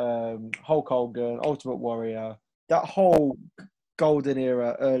 Hulk Hogan, Ultimate Warrior, that whole golden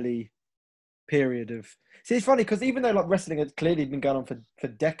era, early period of. See, it's funny because even though like wrestling had clearly been going on for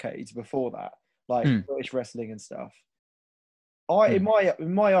decades before that, like British wrestling and stuff. In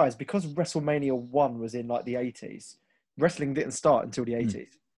my eyes, because WrestleMania 1 was in like the 80s, wrestling didn't start until the 80s.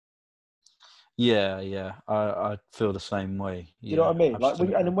 Yeah, I feel the same way. You know what I mean? Like,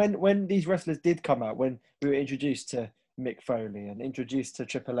 when these wrestlers did come out, when we were introduced to Mick Foley and introduced to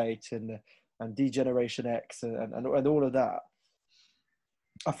Triple H and D-Generation X and all of that,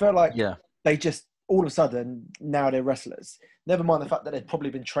 I felt like they just all of a sudden now they're wrestlers. Never mind the fact that they'd probably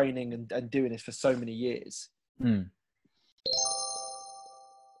been training and doing this for so many years.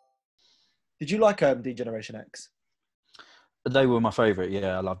 Did you like D-Generation X? They were my favourite.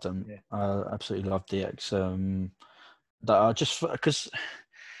 Yeah, I loved them. I absolutely loved DX. That I just because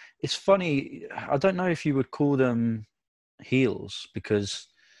it's funny. I don't know if you would call them heels because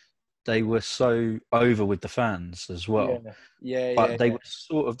they were so over with the fans as well. But they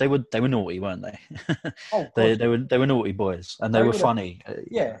were they were naughty, weren't they? Oh, God. They were naughty boys, and they were funny.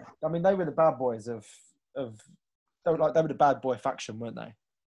 Yeah, I mean, they were the bad boys of they were the bad boy faction, weren't they?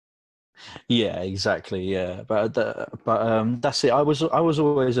 Yeah, exactly. Yeah, but that's it. I was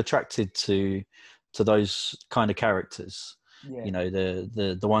always attracted to those kind of characters. Yeah. You know,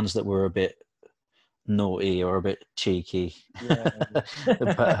 the ones that were a bit naughty or a bit cheeky. Yeah.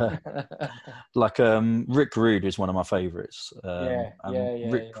 But, like Rick Rude is one of my favorites.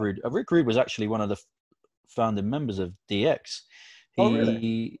 Rick Rude was actually one of the founding members of DX.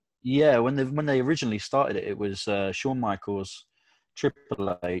 Really? Yeah, when they originally started it, it was Shawn Michaels,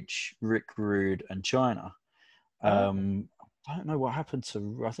 Triple H, Rick Rude, and China. I don't know what happened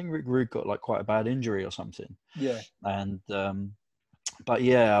to. I think Rick Rude got like quite a bad injury or something. Yeah. And but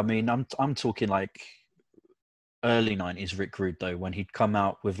yeah, I mean, I'm talking like early 90s Rick Rude though, when he'd come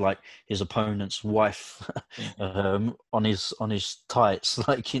out with like his opponent's wife on his tights,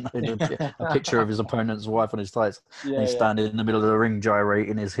 like, you know, a picture of his opponent's wife on his tights, and he's standing in the middle of the ring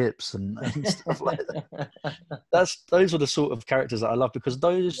gyrating his hips and stuff like that. Those were the sort of characters that I love, because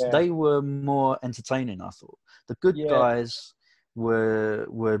they were more entertaining. I thought the good guys were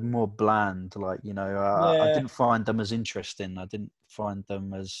more bland, like, you know, I didn't find them as interesting. I didn't find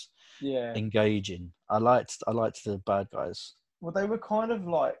them as engaging. I liked the bad guys. Well, they were kind of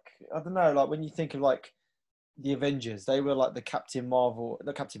like, I don't know, like when you think of like the Avengers, they were like the Captain America,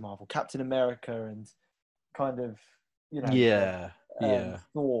 and kind of, you know,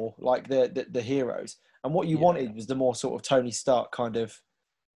 Thor, like the heroes. And what you wanted was the more sort of Tony Stark kind of,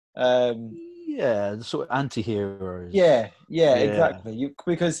 the sort of anti-heroes. Yeah, exactly.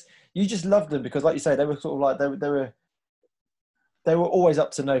 Because you just loved them, because like you say, they were sort of like they were always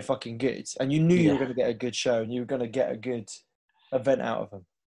up to no fucking good, and you knew you were going to get a good show, and you were going to get a good event out of them.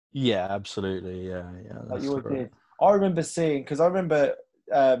 Yeah, absolutely. Yeah. Like you did. I remember seeing, because I remember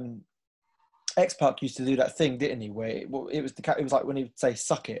X-Pac used to do that thing, didn't he? Where it was like when he would say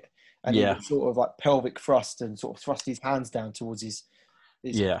 "suck it," and he would sort of like pelvic thrust and sort of thrust his hands down towards his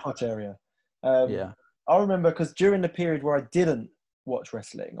crotch area. I remember, because during the period where I didn't watch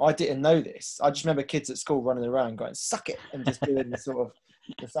wrestling, I didn't know this. I just remember kids at school running around going "suck it" and just doing the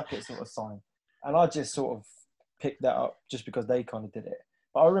 "suck it" sort of sign, and I just sort of picked that up just because they kind of did it.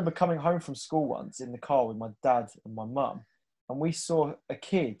 But I remember coming home from school once in the car with my dad and my mum, and we saw a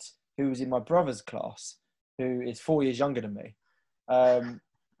kid who was in my brother's class, who is 4 years younger than me.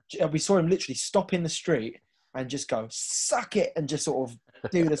 We saw him literally stop in the street and just go "suck it" and just sort of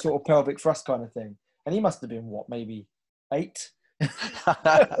do the sort of pelvic thrust kind of thing. And he must have been maybe 8. And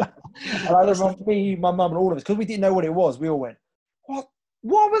I remember me, my mum, and all of us, because we didn't know what it was, we all went, What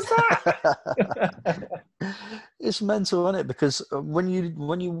was that?" It's mental, isn't it? Because when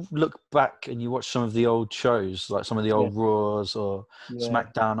you look back and you watch some of the old shows, like some of the old Raws or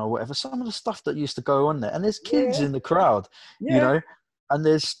SmackDown or whatever, some of the stuff that used to go on there, and there's kids in the crowd, you know, and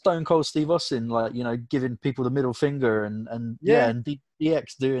there's Stone Cold Steve Austin, like, you know, giving people the middle finger, and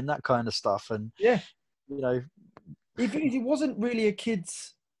DX doing that kind of stuff, and you know. It wasn't really a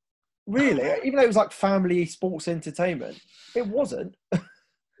kid's, really, even though it was like family sports entertainment, it wasn't.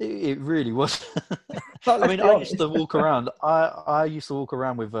 It really was. I mean, I used to walk around. I used to walk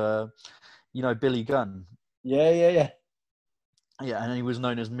around with, you know, Billy Gunn. Yeah, and he was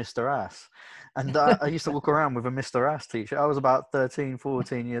known as Mr. Ass. And I used to walk around with a Mr. Ass t-shirt. I was about 13,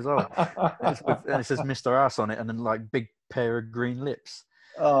 14 years old. And it says Mr. Ass on it, and then like big pair of green lips.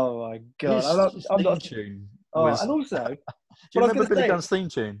 Oh my God. I'm not tune. And also, do you remember Billy Gunn's theme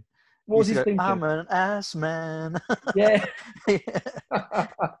tune? What was his theme tune? I'm an ass man. Yeah.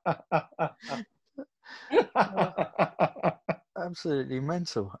 Absolutely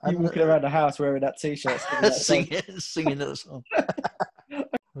mental. You walking around the house wearing that t-shirt, singing that song.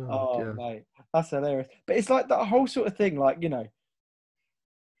 Oh mate, that's hilarious. But it's like that whole sort of thing, like, you know,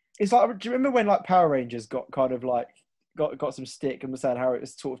 it's like, do you remember when like Power Rangers got kind of like got some stick and was saying how it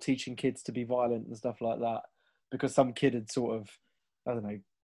was sort of teaching kids to be violent and stuff like that, because some kid had sort of, I don't know,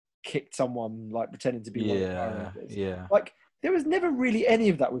 kicked someone, like pretending to be one of the Power Rangers. Like, there was never really any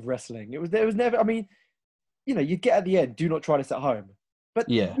of that with wrestling. There was never, I mean, you know, you'd get at the end, do not try this at home. But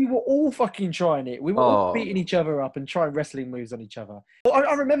we were all fucking trying it. We were all beating each other up and trying wrestling moves on each other.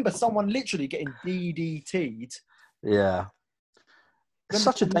 I remember someone literally getting DDT'd. Yeah. It's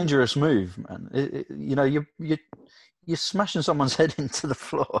such a dangerous move, man. You know, you're smashing someone's head into the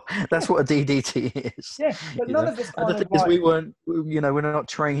floor. That's what a DDT is. Yeah, but none of this kind of... The thing is, we weren't, you know, we're not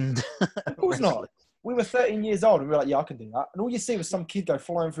trained. Of course not. We were 13 years old and we were like, yeah, I can do that. And all you see was some kid go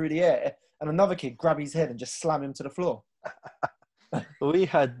flying through the air and another kid grab his head and just slam him to the floor. We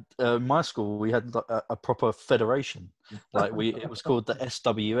had my school. We had a proper federation. Like it was called the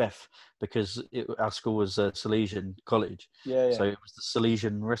SWF because our school was a Salesian college. Yeah. So it was the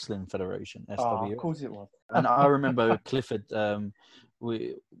Salesian Wrestling Federation, Oh, of SWF. course it was. And I remember Clifford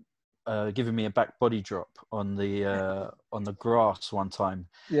we giving me a back body drop on the grass one time.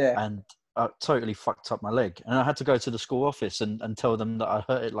 Yeah. And I totally fucked up my leg, and I had to go to the school office and tell them that I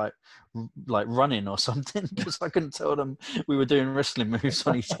hurt it like running or something because I couldn't tell them we were doing wrestling moves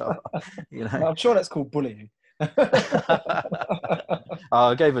on each other. You know, I'm sure that's called bullying.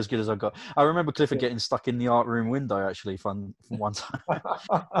 I gave as good as I got. I remember Clifford getting stuck in the art room window actually from one time.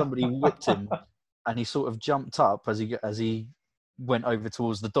 Somebody whipped him, and he sort of jumped up as he went over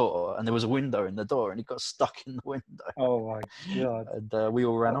towards the door, and there was a window in the door, and he got stuck in the window. Oh my god! And we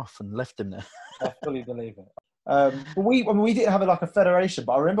all ran off and left him there. I fully believe it. But we didn't have like a federation,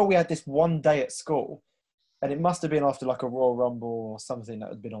 but I remember we had this one day at school, and it must have been after like a Royal Rumble or something that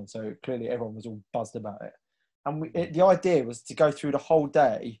had been on. So clearly everyone was all buzzed about it. And the idea was to go through the whole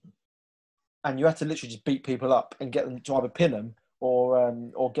day, and you had to literally just beat people up and get them to either pin them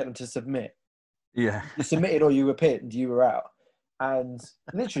or get them to submit. Yeah, you submitted or you were pinned, you were out. And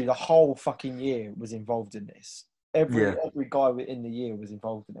literally the whole fucking year was involved in this. Every guy in the year was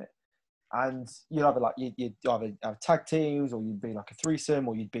involved in it. And you'd either you'd either have tag teams, or you'd be like a threesome,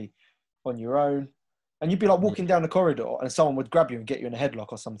 or you'd be on your own. And you'd be like walking down the corridor, and someone would grab you and get you in a headlock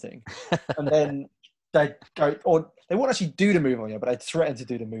or something. And then they'd go, or they wouldn't actually do the move on you, but they'd threaten to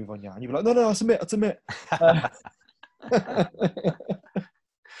do the move on you. And you'd be like, no, I submit.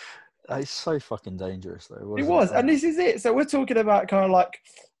 It's so fucking dangerous, though. It was, and this is it. So we're talking about kind of like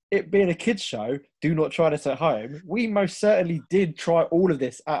it being a kids' show. Do not try this at home. We most certainly did try all of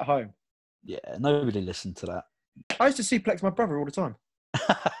this at home. Yeah, nobody listened to that. I used to suplex my brother all the time.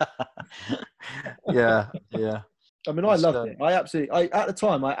 yeah. I mean, I loved it. At the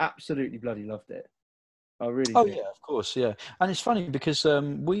time, I absolutely bloody loved it. I really did. Oh, yeah, of course, yeah. And it's funny because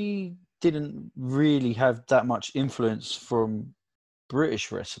we didn't really have that much influence from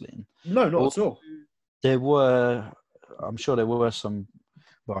British wrestling. No, not at all. I'm sure there were some,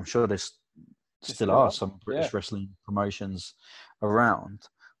 well, I'm sure there still are some British wrestling promotions around.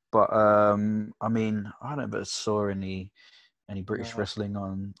 But, I mean, I never saw any British wrestling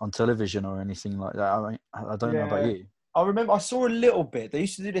on television or anything like that. I mean, I don't know about you. I remember I saw a little bit. They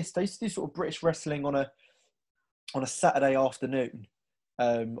used to do this. They used to do sort of British wrestling on a Saturday afternoon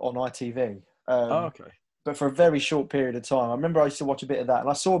on ITV. Okay. But for a very short period of time. I remember I used to watch a bit of that. And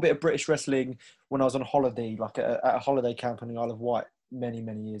I saw a bit of British wrestling when I was on holiday, like at a holiday camp in the Isle of Wight many,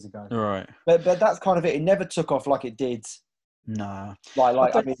 many years ago. Right. But that's kind of it. It never took off like it did. No.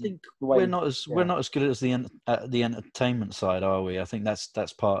 I think we're not as good as the entertainment side, are we? I think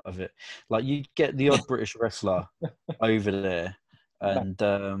that's part of it. Like you get the odd British wrestler over there, and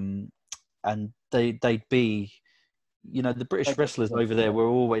they'd be, you know, the British wrestlers over there were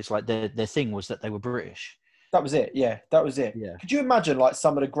always like their thing was that they were British. That was it. Yeah, that was it. Yeah. Could you imagine like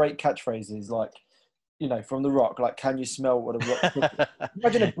some of the great catchphrases, like, you know, from The Rock, like, can you smell what The Rock cooking?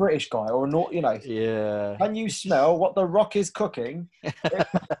 Imagine a British guy or yeah. Can you smell what The Rock is cooking?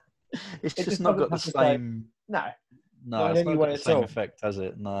 It's just not got the same. No, it's not got the same effect, has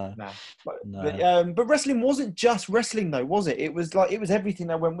it? No. But wrestling wasn't just wrestling, though, was it? It was everything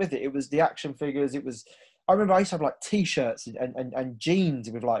that went with it. It was the action figures. It was. I remember I used to have like T-shirts and jeans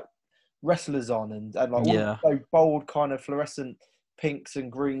with like wrestlers on and like all those bold kind of fluorescent pinks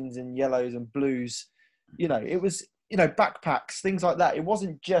and greens and yellows and blues. You know, it was, you know, backpacks, things like that. It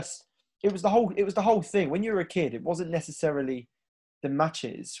wasn't just. It was the whole thing. When you were a kid, it wasn't necessarily the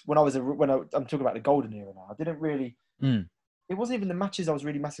matches. I'm talking about the golden era now. I didn't really. It wasn't even the matches I was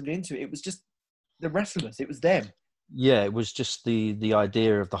really massively into. It was just the wrestlers. It was them. Yeah, it was just the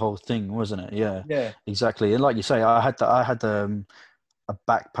idea of the whole thing, wasn't it? Yeah, exactly. And like you say, I had a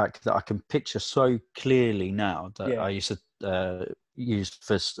backpack that I can picture so clearly now that I used to use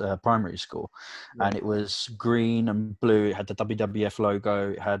for primary school, and it was green and blue. It had the WWF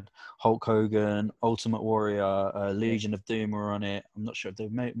logo. It had Hulk Hogan, Ultimate Warrior, Legion of Doom were on it. I'm not sure if there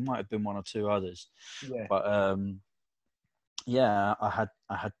might have been one or two others. Yeah, but I had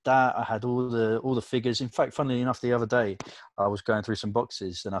that. I had all the figures. In fact, funnily enough, the other day I was going through some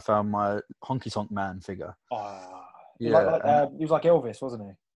boxes and I found my Honky Tonk Man figure. He was like Elvis, wasn't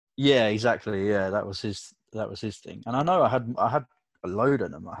he? Yeah, exactly. Yeah, that was his thing. And I know I had a load of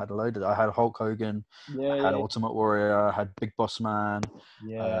them. I had Hulk Hogan. I had Ultimate Warrior. I had Big Boss Man.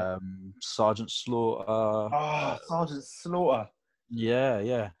 Sergeant Slaughter. Sergeant Slaughter.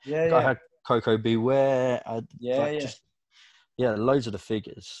 Yeah. I had Coco Beware. Loads of the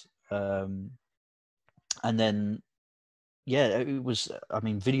figures. And then yeah, it was. I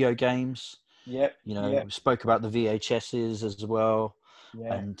mean, video games. Yep, You know, yep, we spoke about the VHSs as well,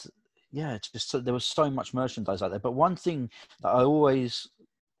 yeah, and yeah, it's just there was so much merchandise out there. But one thing that I always,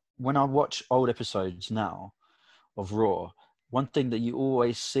 when I watch old episodes now of Raw, one thing that you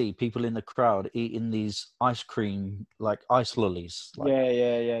always see people in the crowd eating these ice cream, like ice lollies, like,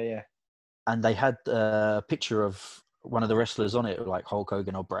 yeah. and they had a picture of one of the wrestlers on it, like Hulk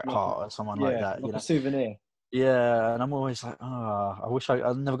Hogan or Bret Like a, Hart or someone like yeah, that, like you a know. souvenir. Yeah, and I'm always like, I wish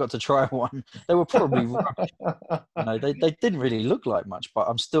I never got to try one. They were probably rubbish. You know, they didn't really look like much, but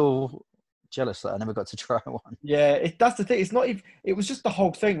I'm still jealous that I never got to try one. Yeah, that's the thing. It's not even. It was just the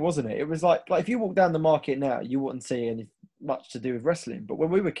whole thing, wasn't it? It was like if you walk down the market now, you wouldn't see any much to do with wrestling. But when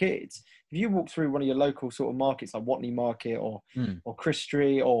we were kids, if you walk through one of your local sort of markets, like Watney Market Mm. or Chris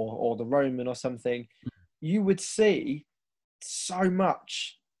Street or the Roman or something, you would see so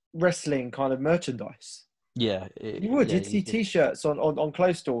much wrestling kind of merchandise. Yeah, You would. yeah, You'd see you did. T-shirts on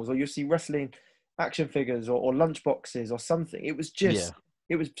clothes stores, or you'd see wrestling action figures or lunch boxes or something. It was Yeah, just,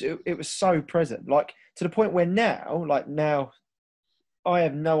 it was so present, like to the point where now, I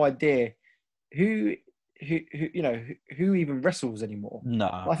have no idea who who even wrestles anymore. no,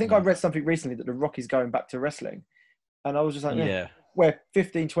 I think I no, read something recently that The Rock is going back to wrestling, and I was just like, eh. yeah. Where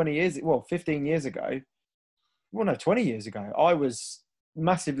 15 years ago, well, no, 20 years ago, I was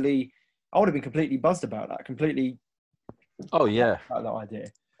massively, I would have been completely buzzed about that, completely Oh yeah, about that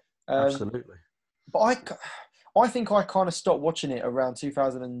idea. Um, absolutely. but I think I kind of stopped watching it around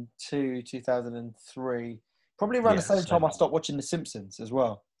 2002, 2003, probably around the Yeah, same time same. I stopped watching The Simpsons as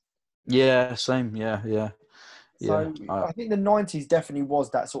well. Yeah, same. Yeah, yeah, yeah. So I think the 90s definitely was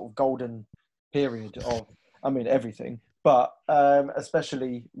that sort of golden period of, I mean, everything, but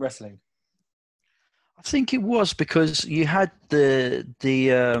especially wrestling. I think it was because you had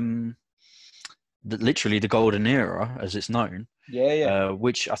literally the golden era, as it's known, Yeah, yeah,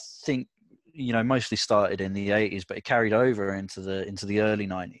 which I think mostly started in the 80s, but it carried over into the early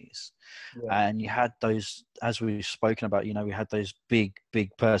 90s. yeah, And you had those, as we've spoken about, we had those big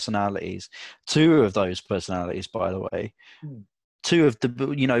personalities. Two of those personalities, by the way, mm, two of the,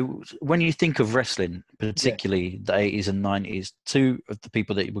 when you think of wrestling, yeah, particularly the 80s and 90s, two of the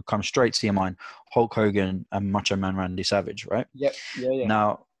people that would come straight to your mind, Hulk Hogan and Macho Man Randy Savage, right? yep, yeah,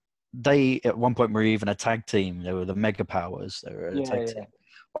 Now, they at one point were even a tag team. They were the Mega Powers. They were a yeah, tag yeah, team.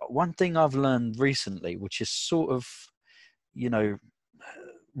 But one thing I've learned recently, which is sort of, you know,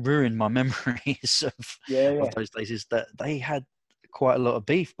 ruined my memories yeah, of yeah. those days, is that they had quite a lot of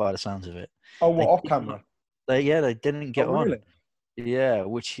beef by the sounds of it. Oh, what, They off did not. camera? They didn't Oh, get on. really? Yeah,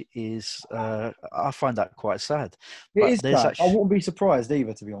 which is I find that quite sad. It But is there's sad. I actually, wouldn't be surprised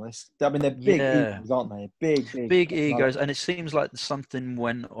either, to be honest. I mean, they're big yeah, egos, aren't they? Big big egos, personalities. and it seems like something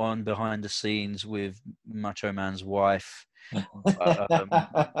went on behind the scenes with Macho Man's wife.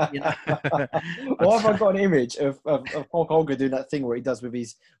 You know, Why have I got an image of Hulk Hogan doing that thing where he does with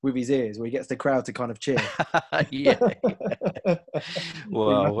his ears, where he gets the crowd to kind of cheer? yeah.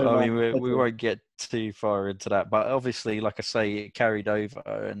 Being Well, Macho I Man mean, said we to him. won't get too far into that, but obviously, like I say, it carried over,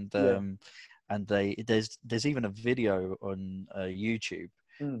 Yeah. and there's even a video on YouTube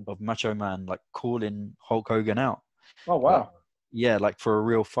Mm. of Macho Man like calling Hulk Hogan out, Oh like, wow. yeah, like for a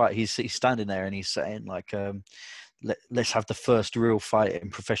real fight. He's standing there and he's saying like, let's have the first real fight in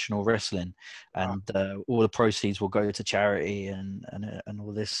professional wrestling, Wow. and all the proceeds will go to charity and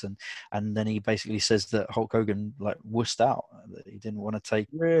all this, and then he basically says that Hulk Hogan like wussed out, that he didn't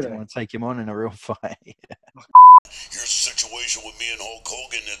Really? want to take him on in a real fight. Here's a situation with me and Hulk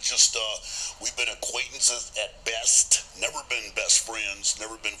Hogan. It's just, we've been acquaintances at best. Never been best friends,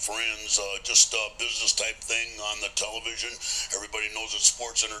 never been friends. Just a business type thing on the television. Everybody knows it's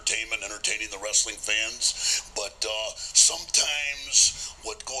sports entertainment, entertaining the wrestling fans. But sometimes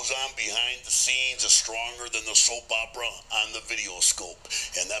what goes on behind the scenes is stronger than the soap opera on the video scope.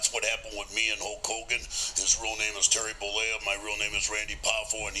 And that's what happened with me and Hulk Hogan. His real name is Terry Bollea. My real name is Randy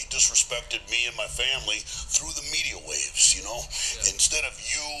Poffo. And he disrespected me and my family through the media waves, you know? Yeah. Instead of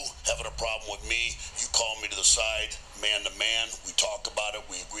you having a problem with me, you call me to the side, man to man, we talk about it,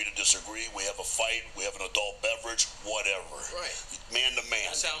 we agree to disagree, we have a fight, we have an adult beverage, whatever. Right. Man to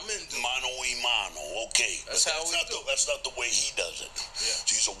man. That's how men do. Mano y mano, okay. That's how we do. That's not the way he does it. Yeah.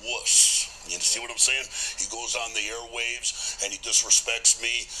 He's a wuss. You see what I'm saying? He goes on the airwaves and he disrespects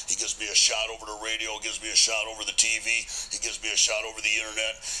me. He gives me a shot over the radio, gives me a shot over the TV, he gives me a shot over the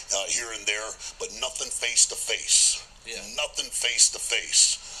internet, here and there, but nothing face to face. Yeah. Nothing face to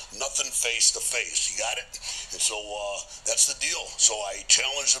face. nothing face to face. You got it? And so that's the deal. So I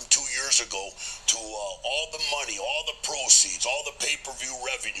challenged them 2 years ago to all the money, all the proceeds, all the pay-per-view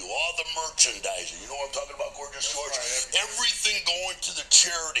revenue, all the merchandising. You know what I'm talking about, Gorgeous George? Right, everything going to the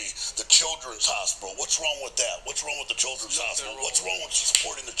charity, the Children's Hospital. What's wrong with that? What's wrong with the Children's Hospital? What's wrong with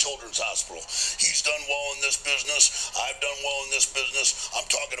supporting the Children's Hospital? He's done well in this business. I've done well in this business. I'm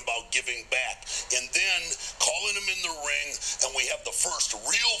talking about giving back. And then calling him in the ring, and we have the first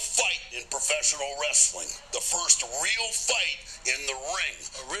real fight in professional wrestling. The first real fight in the ring.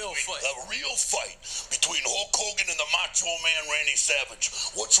 A real fight. A real fight between Hulk Hogan and the Macho Man Randy Savage.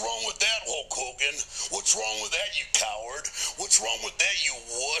 What's wrong with that, Hulk Hogan? What's wrong with that, you coward? What's wrong with that, you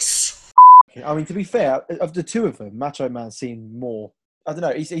wuss? I mean, to be fair, of the two of them, Macho Man seemed more. I don't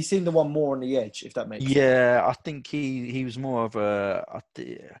know. He seemed the one more on the edge, if that makes sense. Yeah, I think he was more of a.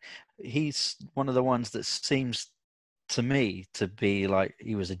 He's one of the ones that seems to me to be like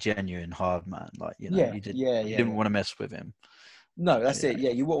he was a genuine hard man. Like, you know, you didn't want to mess with him. No, that's it. Yeah,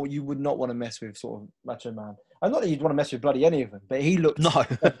 you would not want to mess with sort of Macho Man. And not that you'd want to mess with bloody any of them, but he looked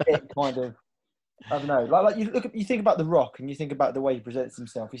a bit kind of. I don't know. Like you think about The Rock, and you think about the way he presents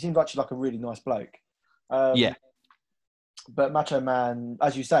himself. He seems actually like a really nice bloke. Yeah. But Macho Man,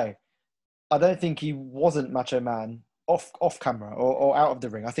 as you say, I don't think he wasn't Macho Man off camera or out of the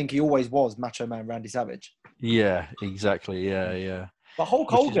ring. I think he always was Macho Man Randy Savage. Yeah, exactly. Yeah. But Hulk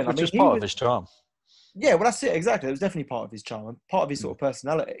Hogan, which was part of his charm. Yeah, well, that's it. Exactly. It was definitely part of his charm and part of his sort of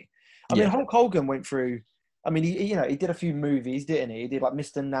personality. I mean, Hulk Hogan went through. I mean, he did a few movies, didn't he? He did like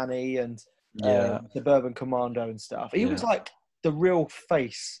Mr. Nanny and Suburban Commando and stuff. He was like the real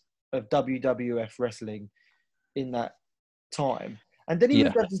face of WWF wrestling in that time. And then he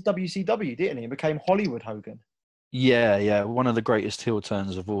moved over to WCW, didn't he? And became Hollywood Hogan. Yeah, one of the greatest heel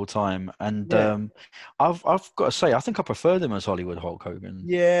turns of all time. And I've got to say, I think I preferred him as Hollywood Hulk Hogan.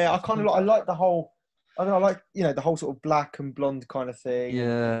 Yeah, I like the whole. I don't know, I like the whole sort of black and blonde kind of thing.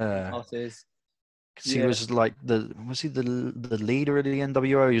 Yeah. Because he was like was he the leader of the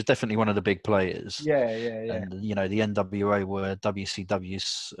NWO? He was definitely one of the big players. Yeah. And the NWO were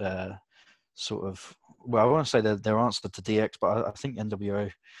WCW's sort of. Well, I want to say their answer to DX, but I think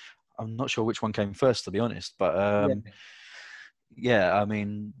NWO. I'm not sure which one came first, to be honest. But I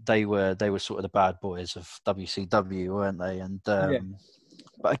mean, they were sort of the bad boys of WCW, weren't they? And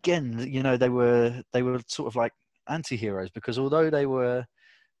but again, they were sort of like anti-heroes, because although they were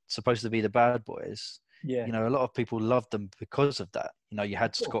supposed to be the bad boys, a lot of people loved them because of that. You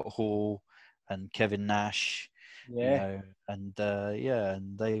had Scott Hall and Kevin Nash. And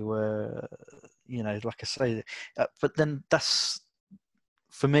they were, like I say, but then that's,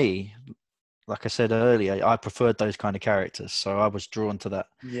 for me, like I said earlier, I preferred those kind of characters, so I was drawn to that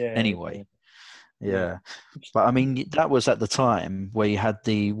anyway. Yeah. But I mean, that was at the time where you had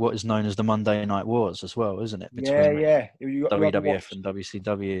what is known as the Monday Night Wars as well, isn't it? Between WWF and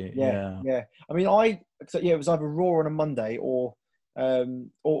WCW. Yeah. I mean, it was either Raw on a Monday or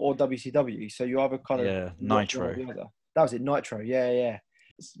WCW. So you either kind of Nitro. That was it, Nitro. Yeah.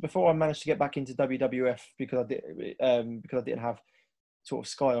 Before I managed to get back into WWF because I didn't have sort of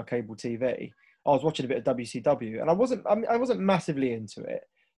Sky or cable TV, I was watching a bit of WCW, and I wasn't massively into it.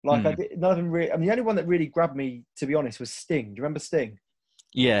 Like none of them really. I mean, the only one that really grabbed me, to be honest, was Sting. Do you remember Sting?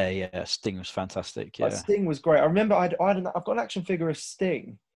 Yeah. Sting was fantastic. Yeah, Sting was great. I remember I've got an action figure of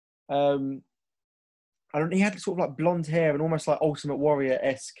Sting. And he had sort of like blonde hair and almost like Ultimate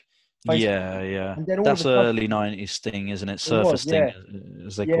Warrior-esque face. Yeah. And then that's early 90s Sting, isn't it? Surfer Sting,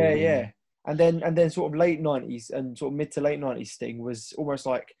 as they call him. Yeah. And then sort of late 90s and sort of mid to late 90s Sting was almost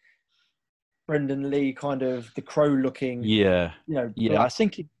like Brendan Lee, kind of the Crow looking. Yeah. I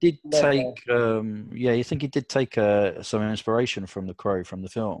think he did take. You think he did take some inspiration from the Crow from the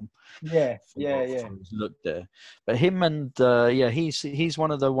film. Yeah. His look there, but him and he's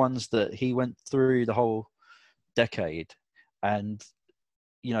one of the ones that he went through the whole decade, and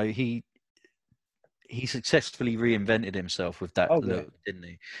he successfully reinvented himself with that look, didn't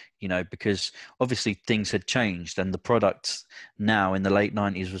he? Because obviously things had changed, and the product now in the late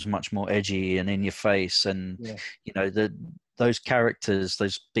 90s was much more edgy and in your face, and those characters,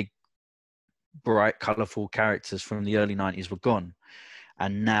 those big, bright, colourful characters from the early 90s were gone,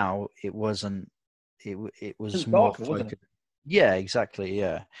 and now it wasn't. It was more darker, wasn't it? Yeah, exactly.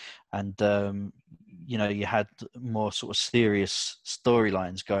 Yeah, and you had more sort of serious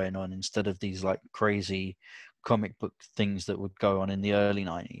storylines going on instead of these like crazy comic book things that would go on in the early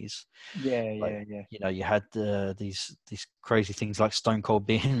 90s. Yeah. You had these crazy things like Stone Cold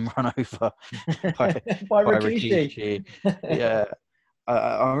being run over by Rikishi. Yeah.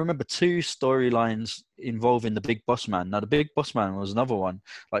 I remember two storylines involving the Big Boss Man. Now, the Big Boss Man was another one.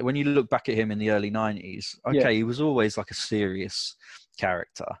 Like when you look back at him in the early 90s, okay, he was always like a serious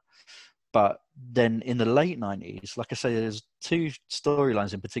character. But then in the late 90s, like I say, there's two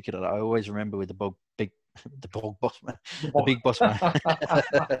storylines in particular that I always remember with the Big Boss Man. The Big Boss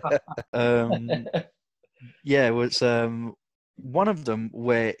Man. Yeah, it was one of them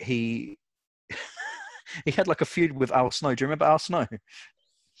where he had like a feud with Al Snow. Do you remember Al Snow?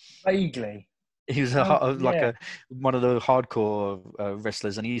 Vaguely. He was one of the hardcore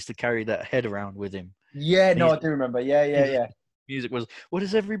wrestlers, and he used to carry that head around with him. Yeah, no, I do remember. Yeah. Music was, "What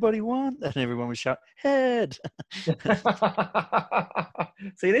does everybody want?" And everyone would shout, "Head!"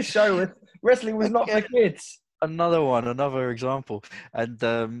 See, this show wrestling was not for kids. Another example.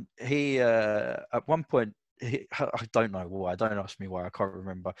 And he at one point, I don't know why. Don't ask me why. I can't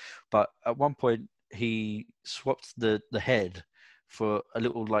remember. But at one point, he swapped the head for a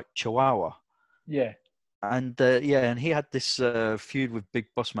little like Chihuahua. Yeah. And and he had this feud with Big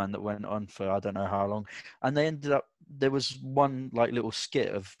Boss Man that went on for I don't know how long, and they ended up. There was one like little skit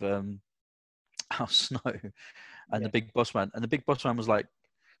of Al Snow and the Big Boss Man, and the Big Boss Man was like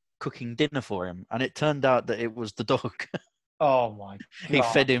cooking dinner for him, and it turned out that it was the dog. Oh my God. He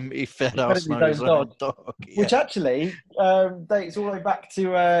fed Al Snow his own dog. Yeah. Which actually dates all the way back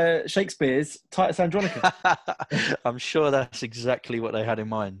to Shakespeare's Titus Andronicus. I'm sure that's exactly what they had in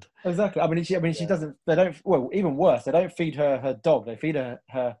mind. Exactly. I mean, she doesn't. They don't. Well, even worse, they don't feed her dog. They feed her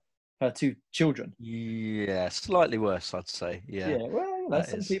two children. Yeah, slightly worse, I'd say. Yeah. Yeah. Well,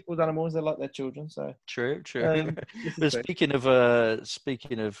 some people's animals, they like their children. So true. But speaking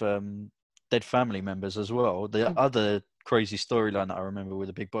of dead family members as well, the other crazy storyline that I remember with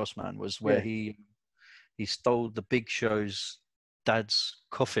the Big Boss Man was where he stole the Big Show's dad's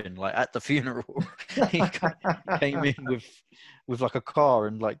coffin, like at the funeral. He came in with like a car,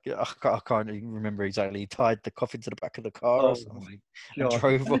 and like I can't even remember exactly. He tied the coffin to the back of the car or something and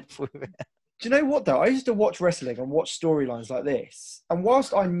drove off with it. Do you know what though? I used to watch wrestling and watch storylines like this, and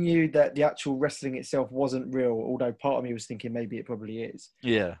whilst I knew that the actual wrestling itself wasn't real, although part of me was thinking maybe it probably is.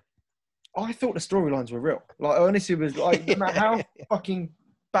 Yeah. I thought the storylines were real. Like, honestly, was like, no matter how fucking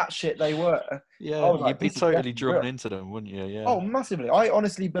batshit they were. Yeah, you'd be totally drawn into them, wouldn't you? Yeah. Oh, massively. I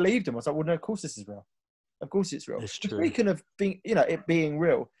honestly believed them. I was like, well, no, of course this is real. Of course it's real. It's true. Speaking of being, it being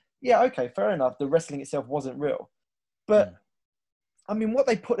real, yeah, okay, fair enough. The wrestling itself wasn't real. But, I mean, what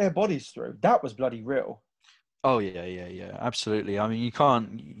they put their bodies through, that was bloody real. Oh yeah, absolutely. I mean, you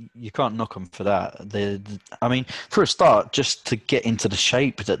can't knock them for that. I mean, for a start, just to get into the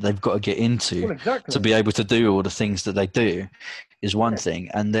shape that they've got to get into to be able to do all the things that they do, is one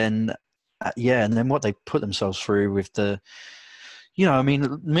thing. And then, and then what they put themselves through with the, I mean,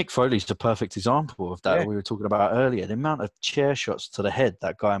 Mick Foley's the perfect example of that we were talking about earlier. The amount of chair shots to the head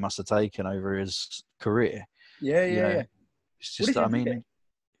that guy must have taken over his career. Yeah. It's just, I mean.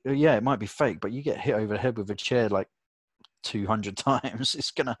 Yeah, it might be fake, but you get hit over the head with a chair like 200 times,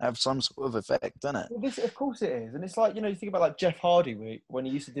 it's going to have some sort of effect, doesn't it? Well, of course it is. And it's like, you think about like Jeff Hardy when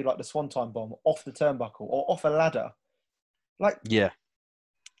he used to do like the Swanton bomb off the turnbuckle or off a ladder. Like,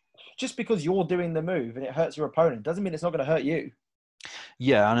 just because you're doing the move and it hurts your opponent doesn't mean it's not going to hurt you.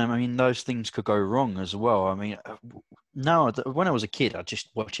 Yeah, and I mean, those things could go wrong as well. I mean, now, when I was a kid, I'd just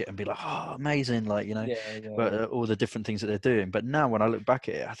watch it and be like, oh, amazing, like, but all the different things that they're doing. But now when I look back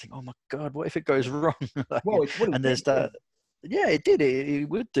at it, I think, oh my God, what if it goes wrong? And there's that, it did, it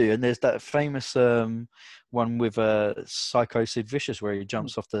would do. And there's that famous one with Psycho Sid Vicious where he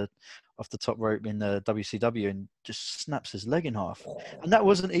jumps off the top rope in the WCW and just snaps his leg in half. And that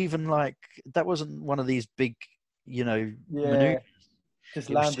wasn't one of these big, maneuvers. Just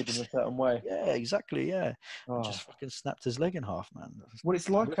landed in a certain way. Yeah, exactly. Yeah, just fucking snapped his leg in half, man. Well, it's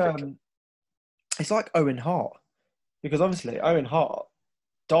like Owen Hart, because obviously Owen Hart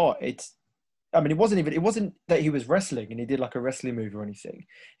died. I mean, it wasn't that he was wrestling and he did like a wrestling move or anything.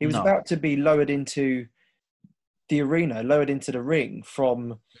 He was about to be lowered into the arena, lowered into the ring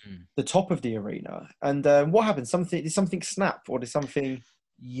from the top of the arena. And what happened? Did something snap, or did something?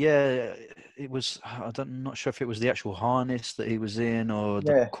 Yeah, it was. I'm not sure if it was the actual harness that he was in or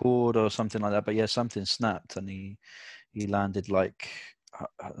the cord or something like that. But something snapped and he landed like.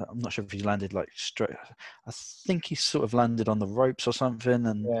 I'm not sure if he landed like straight. I think he sort of landed on the ropes or something.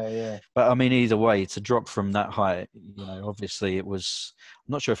 And But I mean, either way, to drop from that height, obviously it was.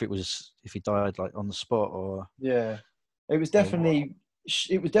 I'm not sure if he died like on the spot or. Yeah, it was definitely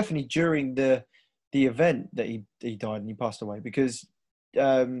during the event that he died and he passed away, because.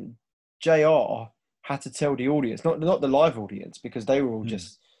 JR had to tell the audience, not the live audience, because they were all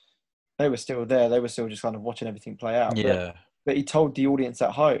they were still there. They were still just kind of watching everything play out. Yeah. but he told the audience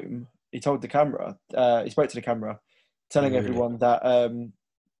at home, he told the camera, he spoke to the camera, telling Really? everyone that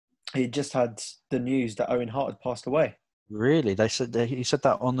he just had the news that Owen Hart had passed away. Really? He said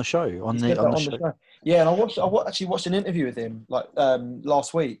that on the show, on He said that the on show. the show. Yeah, and actually watched an interview with him like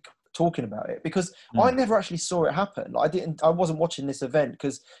last week talking about it, because I never actually saw it happen. Like, I wasn't watching this event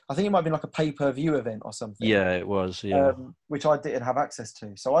because I think it might have been like a pay-per-view event or something. Yeah, it was. Yeah, which I didn't have access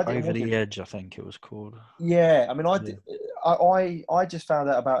to, so I didn't Over watch the it. Edge, I think it was called. Yeah, I mean, I just found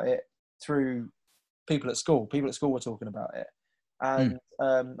out about it through people at school. People at school were talking about it, and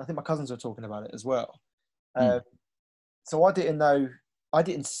I think my cousins were talking about it as well. So I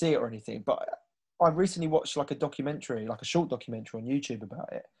didn't see it or anything, but I recently watched like a documentary, like a short documentary on YouTube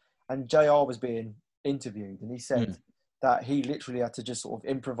about it, and JR was being interviewed, and he said that he literally had to just sort of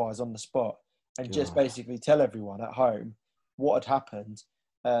improvise on the spot and just basically tell everyone at home what had happened,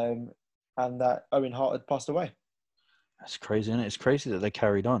 and that Owen Hart had passed away. That's crazy, isn't it? It's crazy that they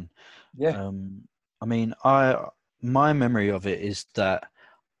carried on. Yeah. I mean, my memory of it is that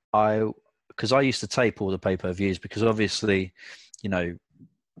because I used to tape all the pay-per-views, because obviously, you know,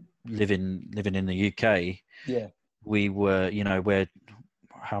 living in the UK, we were, you know, we're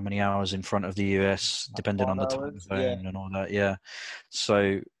how many hours in front of the US, depending on the time zone and all that. Yeah.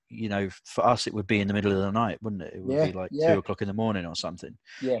 So, you know, for us, it would be in the middle of the night, wouldn't it? It would be like 2 o'clock in the morning or something.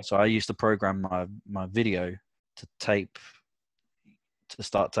 Yeah. So I used to program my video to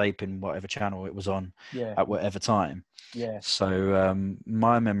start taping whatever channel it was on at whatever time. Yeah. So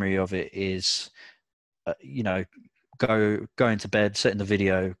my memory of it is, you know, going to bed, setting the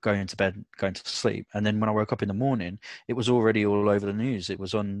video, going to bed, going to sleep, and then when I woke up in the morning, it was already all over the news. It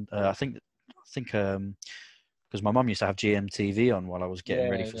was on. I think because my mum used to have GMTV on while I was getting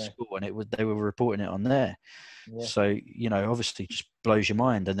ready for school, and they were reporting it on there. Yeah. So, you know, obviously just blows your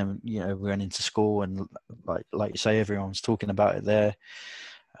mind. And then, you know, we went into school and like you say, everyone's talking about it there.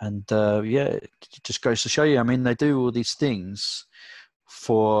 And it just goes to show you, I mean, they do all these things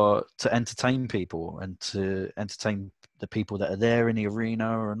to entertain people and to entertain the people that are there in the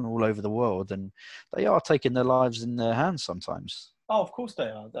arena and all over the world. And they are taking their lives in their hands sometimes. Oh, of course they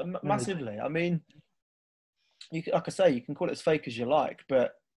are. Massively. I mean, like I say, you can call it as fake as you like,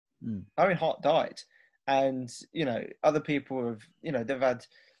 but Owen Hart died. And, you know, other people have, you know, they've had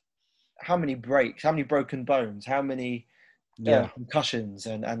how many breaks, how many broken bones, how many concussions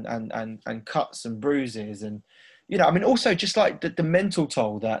and cuts and bruises. And, you know, I mean, also just like the mental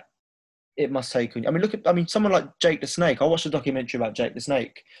toll that it must take on you. I mean, someone like Jake the Snake. I watched a documentary about Jake the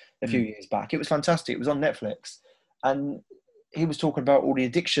Snake a few years back. It was fantastic. It was on Netflix. And he was talking about all the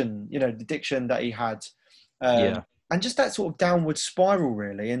addiction, you know, the addiction that he had. And just that sort of downward spiral,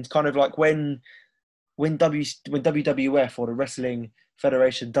 really. And kind of like when WWF or the Wrestling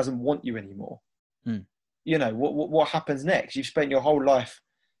Federation doesn't want you anymore, you know, what happens next? You've spent your whole life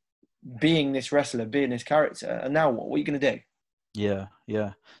being this wrestler, being this character, and now what are you going to do? Yeah.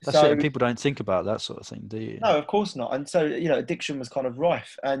 That's it. People don't think about that sort of thing, do you? No, of course not. And so, you know, addiction was kind of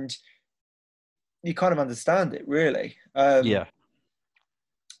rife, and you kind of understand it, really. But,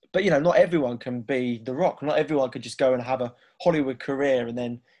 you know, not everyone can be The Rock. Not everyone could just go and have a Hollywood career and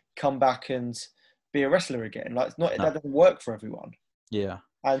then come back and be a wrestler again. Like, that doesn't work for everyone. Yeah.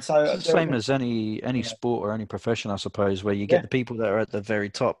 And so it's the same as any sport or any profession, I suppose, where you get the people that are at the very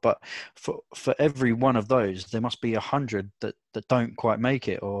top. But for every one of those, there must be 100 that don't quite make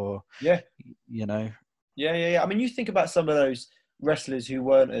it, or you know. Yeah. I mean, you think about some of those wrestlers who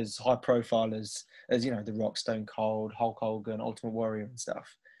weren't as high profile as you know, The Rock, Stone Cold, Hulk Hogan, Ultimate Warrior, and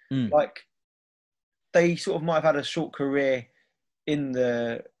stuff. Like, they sort of might have had a short career in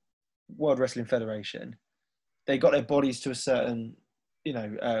the World Wrestling Federation. They got their bodies to a certain, you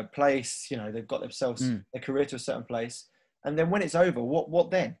know, place. You know, they've got themselves their career to a certain place, and then when it's over, what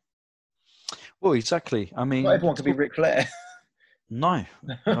then? Well, exactly. I mean, not everyone could be Ric Flair. No,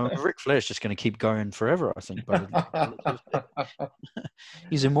 Ric Flair's just going to keep going forever, I think.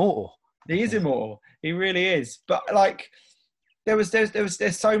 He's immortal. He is immortal. He really is. But like,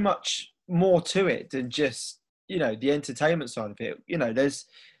 there's so much more to it than just, you know, the entertainment side of it. You know, there's,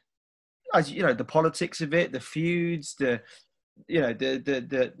 as you know, the politics of it, the feuds, the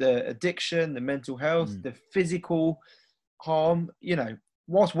addiction, the mental health, the physical harm. You know,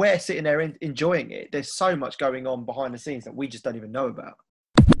 whilst we're sitting there enjoying it, there's so much going on behind the scenes that we just don't even know about.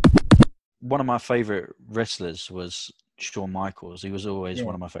 One of my favorite wrestlers was Shawn Michaels. He was always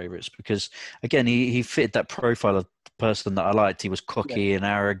one of my favorites because, again, he fitted that profile of person that I liked. He was cocky and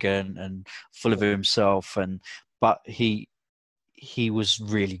arrogant and full of himself, but he was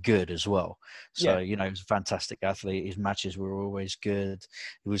really good as well. So, you know, he was a fantastic athlete. His matches were always good.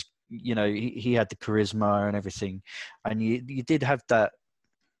 He was you know, he had the charisma and everything, and you did have that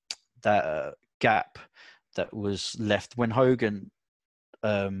gap that was left when Hogan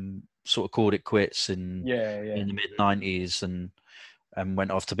sort of called it quits in the mid-90s and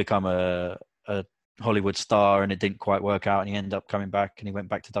went off to become a Hollywood star, and it didn't quite work out, and he ended up coming back, and he went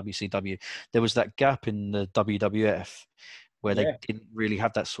back to WCW. There was that gap in the WWF where they didn't really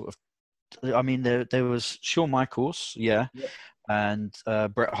have that sort of. I mean, there was Shawn Michaels, and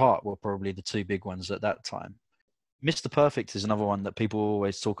Bret Hart were probably the two big ones at that time. Mr. Perfect is another one that people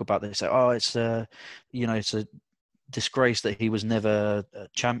always talk about. They say, "Oh, it's it's a disgrace that he was never a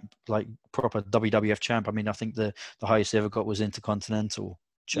champ, like proper WWF champ." I mean, I think the highest he ever got was Intercontinental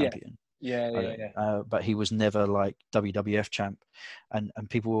champion. But he was never like WWF champ, and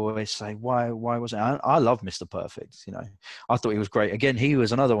people always say, why wasn't I love Mr. Perfect, you know. I thought he was great. Again, he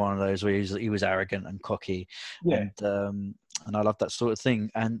was another one of those where he was arrogant and cocky, and I love that sort of thing.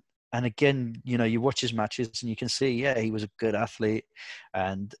 And again, you know, you watch his matches and you can see, he was a good athlete,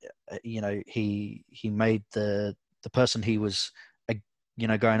 and you know, he made the person he was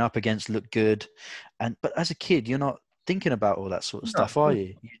going up against look good. But as a kid, you're not thinking about all that sort of stuff, are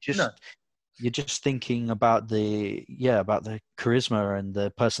you? You're just thinking about the charisma and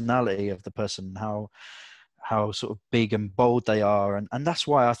the personality of the person, how sort of big and bold they are, and that's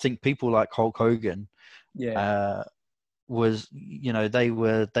why I think people like Hulk Hogan was, you know, they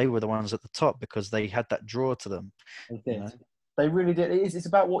were the ones at the top because they had that draw to them. They did. You know? They really did. It's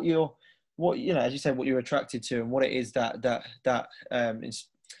about what you know, as you said, what you're attracted to and what it is that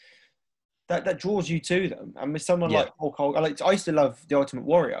draws you to them. And with someone like Hulk Hogan, I used to love The Ultimate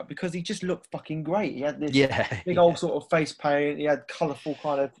Warrior because he just looked fucking great. He had this big old sort of face paint. He had colourful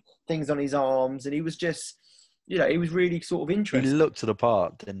kind of things on his arms, and he was just, you know, he was really sort of interesting. He looked the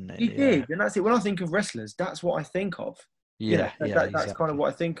part, didn't he? He did, and that's it. When I think of wrestlers, that's what I think of. That's exactly. kind of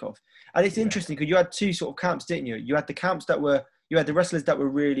what I think of. And it's interesting because you had two sort of camps, didn't you? You had the camps you had the wrestlers that were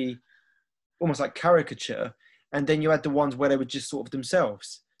really almost like caricature, and then you had the ones where they were just sort of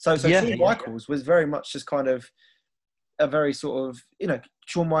themselves. So Shawn Michaels was very much just kind of a very sort of, you know,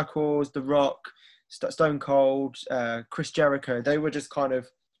 Shawn Michaels, The Rock, Stone Cold, Chris Jericho. They were just kind of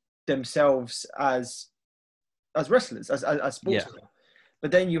themselves as wrestlers, as sportsmen.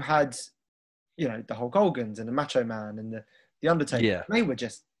 But then you had, you know, the Hulk Hogans and the Macho Man and the Undertaker. Yeah. They were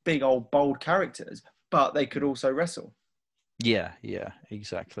just big old bold characters, but they could also wrestle. Yeah,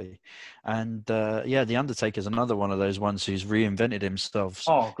 exactly. And the Undertaker's another one of those ones who's reinvented himself.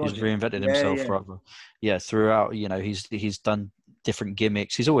 Oh, God, he's reinvented himself rather. Yeah, throughout, you know, he's done different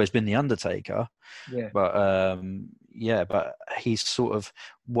gimmicks. He's always been the Undertaker. Yeah. But he's sort of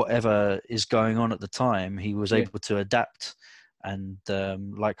whatever is going on at the time, he was able to adapt. And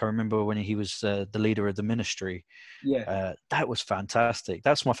like I remember when he was the leader of the Ministry, that was fantastic.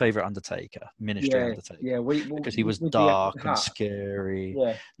 That's my favorite Undertaker, Undertaker. Yeah, because he was dark and scary.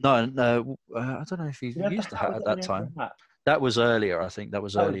 Yeah. No, I don't know if he used the hat at that time. That was earlier, I think. That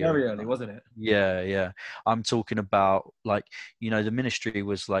was earlier. Very early, wasn't it? Yeah. I'm talking about, like, you know, the Ministry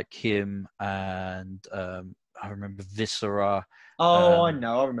was like him and I remember Viscera. Oh, I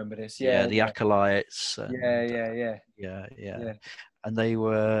know. I remember this. Yeah, the Acolytes. And, yeah. And they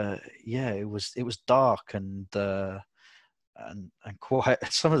were, it was dark and quite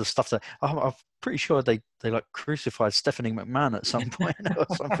some of the stuff that I'm pretty sure they like crucified Stephanie McMahon at some point or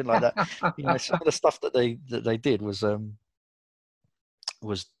something like that. You know, some of the stuff that they did was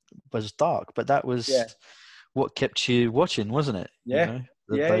dark, but that was what kept you watching, wasn't it? Yeah. You know?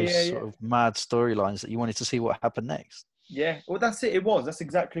 Those sort of mad storylines that you wanted to see what happened next. Yeah, well, that's it. It was. That's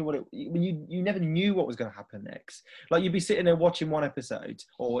exactly what it. You never knew what was going to happen next. Like, you'd be sitting there watching one episode,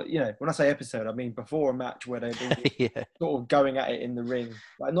 or, you know, when I say episode, I mean before a match where they'd be sort of going at it in the ring,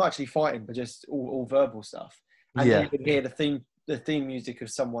 like not actually fighting, but just all verbal stuff. And then you could hear the theme music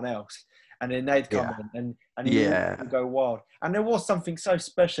of someone else, and then they'd come in and you would go wild. And there was something so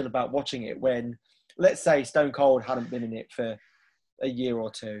special about watching it when, let's say, Stone Cold hadn't been in it for a year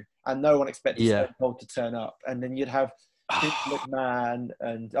or two, and no one expected Stone Cold to turn up, and then you'd have Vince McMahon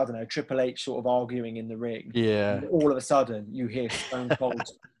and, I don't know, Triple H sort of arguing in the ring. Yeah. And all of a sudden, you hear Stone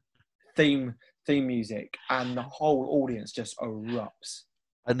Cold's theme music, and the whole audience just erupts.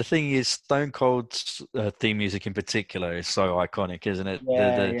 And the thing is, Stone Cold's theme music in particular is so iconic, isn't it?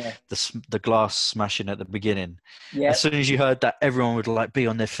 The glass smashing at the beginning. Yeah. As soon as you heard that, everyone would like be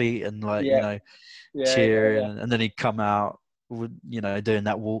on their feet and like cheer, and then he'd come out with, you know, doing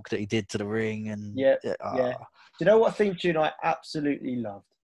that walk that he did to the ring, and Do you know what theme tune I absolutely loved?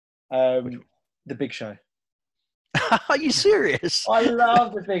 The Big Show. Are you serious? I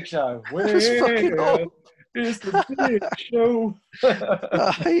love The Big Show. That's fucking old. It's the big show.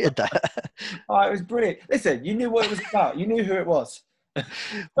 I hated that. Oh, it was brilliant. Listen, you knew what it was about. You knew who it was.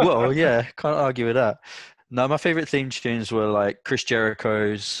 Well, yeah, can't argue with that. No, my favorite theme tunes were like Chris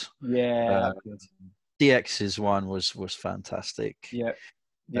Jericho's. Yeah, that's good. DX's one was fantastic. Yeah.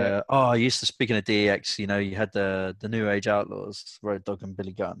 Yeah. I used to, speaking of DX, you know, you had the New Age Outlaws, Road Dogg and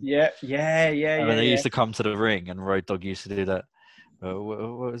Billy Gunn. Yeah. And they used to come to the ring, and Road Dogg used to do that.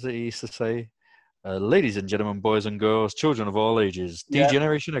 What was it he used to say? Ladies and gentlemen, boys and girls, children of all ages,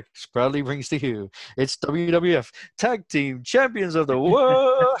 D-Generation X proudly brings to you, it's WWF Tag Team Champions of the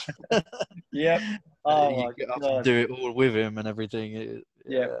World. Yep. Oh, you get up and do it all with him and everything.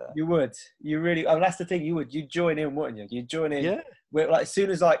 Yeah, you would. You really. Oh, that's the thing. You would. You'd join in, wouldn't you? You'd join in. Yeah. Where, like, as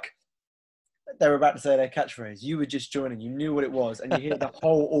soon as like they were about to say their catchphrase, you would just join in. You knew what it was, and you hear the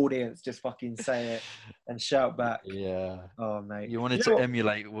whole audience just fucking say it and shout back. Yeah. Oh, mate. You wanted to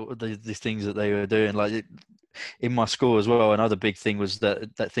emulate these things that they were doing. Like in my school as well, another big thing was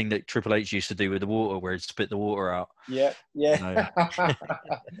that thing that Triple H used to do with the water, where he'd spit the water out. Yeah.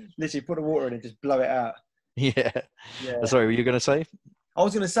 Literally put the water in and just blow it out. Yeah. Sorry, were you going to say? I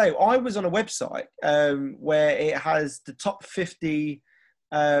was going to say, I was on a website where it has the top 50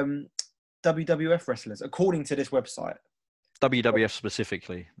 WWF wrestlers, according to this website. WWF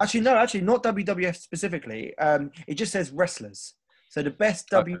specifically? Actually, not WWF specifically. It just says wrestlers. So the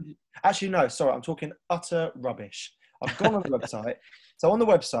best Actually, no, sorry, I'm talking utter rubbish. I've gone on the website. So on the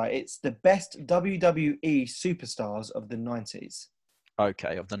website, it's the best WWE superstars of the 90s.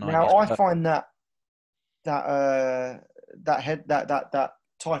 Okay, of the 90s. Now, I find that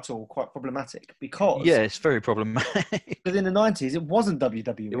title quite problematic because it's very problematic. Because in the 90s it wasn't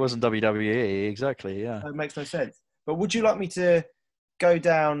WWE. It wasn't WWE, exactly. Yeah, it makes no sense. But would you like me to go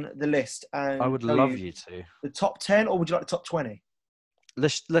down the list and I would love you to the top 10, or would you like the top 20?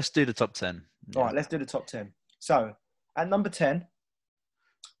 Let's do the top 10. All right, let's do the top 10. So at number 10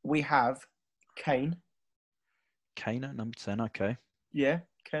 we have Kane. Kane at number 10. Okay. Yeah,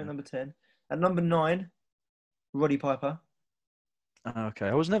 Kane at number 10. At number 9, Roddy Piper. Okay,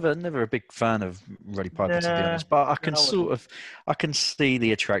 I was never a big fan of Roddy Piper, to be honest, but I can see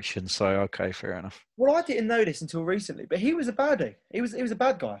the attraction. So okay, fair enough. Well, I didn't know this until recently, but he was a baddie. He was a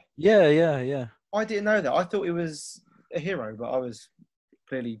bad guy. Yeah. I didn't know that. I thought he was a hero, but I was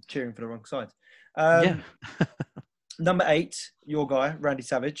clearly cheering for the wrong side. Number 8, your guy, Randy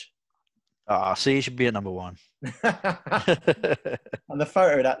Savage. See, he should be at number 1. And the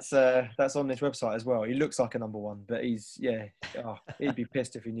photo that's on this website as well. He looks like a number 1, but he'd be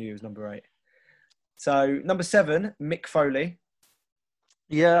pissed if he knew he was number 8. So number 7, Mick Foley.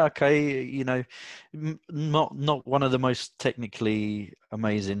 Yeah, okay. You know, not one of the most technically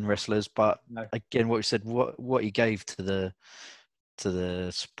amazing wrestlers, but again, what you said, what he gave to the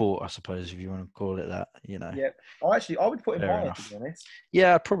sport, I suppose, if you want to call it that, you know. Yeah. I would put him higher, to be honest.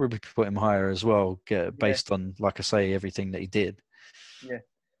 Yeah, I'd probably put him higher as well, based on, like I say, everything that he did. Yeah.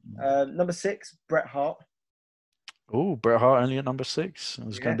 Number 6, Bret Hart. Oh, Bret Hart only at number 6.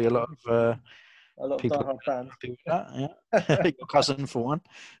 There's going to be a lot of people, Die Hard fans. Yeah. Your cousin, for one.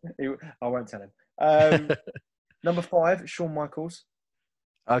 I won't tell him. Number 5, Shawn Michaels.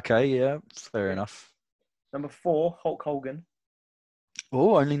 Okay, yeah, fair enough. Number 4, Hulk Hogan.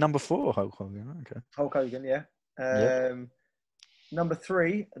 Oh, only number 4, Hulk Hogan. Okay. Hulk Hogan, yeah. Number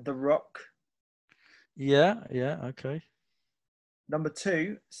 3, The Rock. Yeah, okay. Number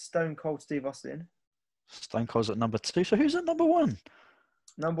 2, Stone Cold Steve Austin. Stone Cold's at number 2. So who's at number 1?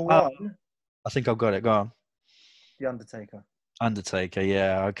 Number 1. I think I've got it. Go on. The Undertaker. Undertaker,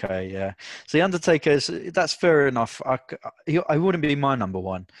 yeah, okay, yeah. So the Undertaker, that's fair enough. I wouldn't be my number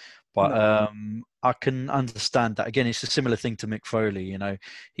 1. But I can understand that. Again, it's a similar thing to Mick Foley. You know,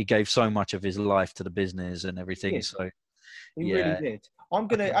 he gave so much of his life to the business and everything. So he really did. I'm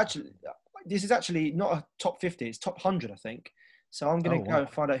going to this is actually not a top 50. It's top 100, I think. So I'm going to go and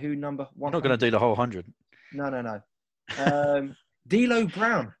find out who number 1. You're not going to do the whole 100. No. D'Lo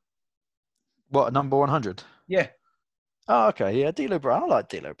Brown. What, number 100? Yeah. Oh, okay. Yeah, D'Lo Brown. I like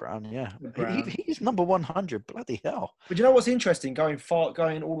D'Lo Brown. Yeah, he's number 100. Bloody hell! But you know what's interesting? Going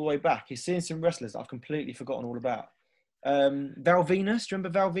all the way back, is seeing some wrestlers that I've completely forgotten all about. Val Venus. Do you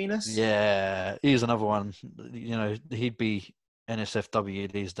remember Val Venus? Yeah, he's another one. You know, he'd be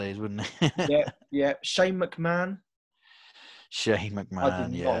NSFW these days, wouldn't he? Yeah. Shane McMahon. Shane McMahon. I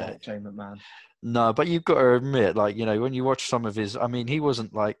did not like Shane McMahon. No, but you've got to admit, like, you know, when you watch some of his, I mean, he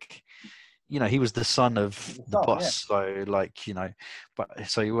wasn't like. You know, he was the son of the boss, so like, you know, but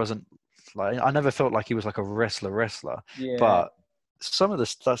so he wasn't like, I never felt like he was like a wrestler. Yeah. But some of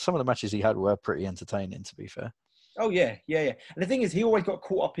the matches he had were pretty entertaining, to be fair. Oh yeah. And the thing is, he always got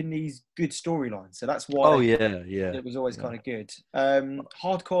caught up in these good storylines, so that's why. Oh yeah. It was always kind of good.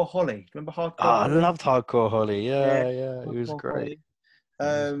 Hardcore Holly. Remember Hardcore I Holly? loved Hardcore Holly. Yeah. It was Hardcore great.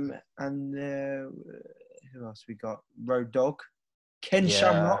 Holly. And who else we got? Road Dogg. Ken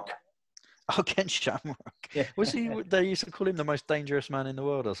Shamrock. Oh, Ken Shamrock. Yeah. Was he? They used to call him the most dangerous man in the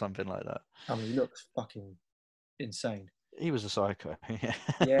world or something like that. I mean, he looks fucking insane. He was a psycho.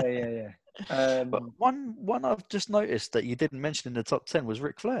 Yeah. But one I've just noticed that you didn't mention in the top 10 was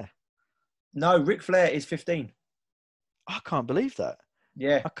Ric Flair. No, Ric Flair is 15. I can't believe that.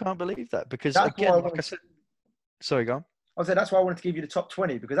 Yeah. I can't believe that because, That's again, why like I said... Sorry, go on. I said that's why I wanted to give you the top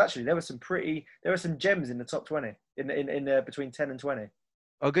 20, because actually there were some gems in the top 20 in between 10 and 20.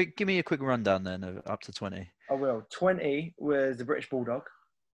 Oh, give me a quick rundown then of up to 20. I will. 20 was the British Bulldog.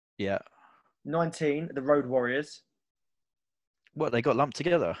 Yeah. 19, the Road Warriors. What, they got lumped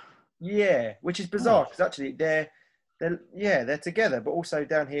together? Yeah, which is bizarre because actually they're together, but also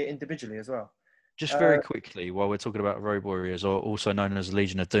down here individually as well. Just very quickly, while we're talking about Road Warriors, or also known as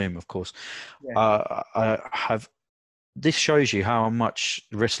Legion of Doom, of course, I have. This shows you how much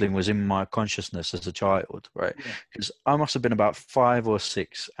wrestling was in my consciousness as a child, right? Because I must have been about 5 or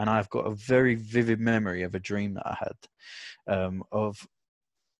 6, and I've got a very vivid memory of a dream that I had, of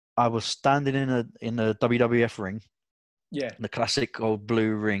I was standing in a WWF ring. Yeah. The classic old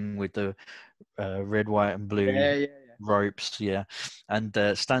blue ring with the red, white, and blue ropes. Yeah. And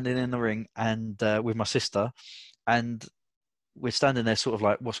standing in the ring and with my sister, and we're standing there sort of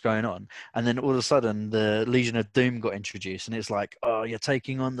like, what's going on? And then all of a sudden the Legion of Doom got introduced, and it's like, oh, you're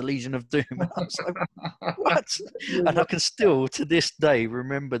taking on the Legion of Doom. And I was like, what? And I can still to this day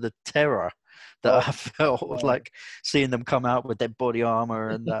remember the terror that I felt like seeing them come out with their body armor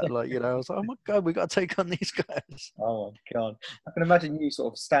and that, like, you know, I was like, oh my God, we got to take on these guys. Oh my God. I can imagine you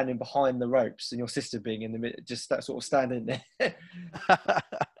sort of standing behind the ropes and your sister being in the middle, just that sort of standing there.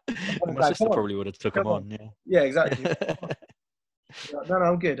 My sister probably would have took them on. Yeah, exactly. No,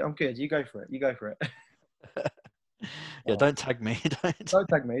 I'm good. You go for it. Yeah, don't tag me. Don't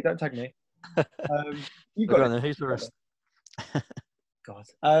tag me. You got it. Who's the rest? God.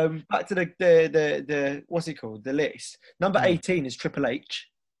 Back to the what's it called? The list. Number 18 is Triple H.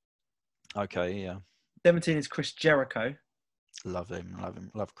 Okay, yeah. 17 is Chris Jericho. Love him.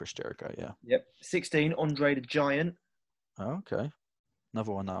 Love Chris Jericho, yeah. Yep. 16, Andre the Giant. Oh, okay.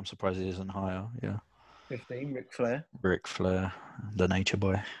 Another one that I'm surprised he isn't higher, yeah. 15, Ric Flair. Ric Flair, the Nature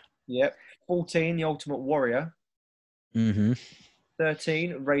Boy. Yep. 14, The Ultimate Warrior.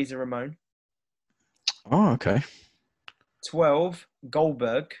 13, Razor Ramon. Oh, okay. 12,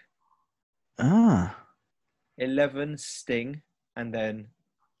 Goldberg. 11, Sting. And then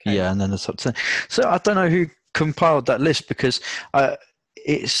Kane. Yeah, and then the top 10. So I don't know who compiled that list, because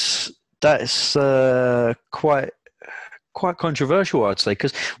that's quite controversial, I'd say,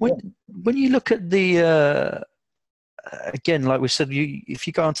 because when you look at the again, like we said, if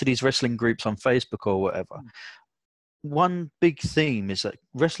you go onto these wrestling groups on Facebook or whatever, one big theme is that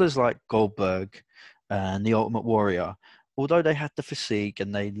wrestlers like Goldberg and the Ultimate Warrior, although they had the physique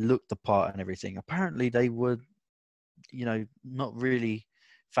and they looked the part and everything, apparently they were, you know, not really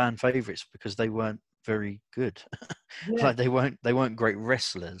fan favorites because they weren't very good. Like they weren't great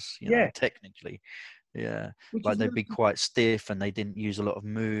wrestlers, you know, technically. Yeah, like they'd be quite stiff and they didn't use a lot of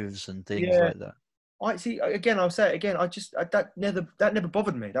moves and things like that. I see. Again, I'll say it again. That never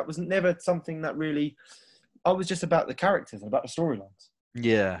bothered me. That was never something that really. I was just about the characters and about the storylines.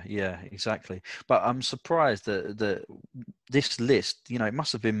 Yeah, exactly. But I'm surprised that this list, you know, it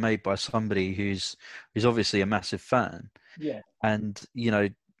must have been made by somebody who's obviously a massive fan. Yeah. And you know,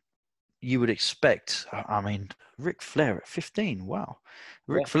 you would expect. I mean, Ric Flair at 15. Wow,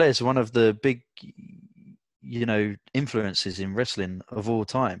 Ric Flair is one of the big, you know, influences in wrestling of all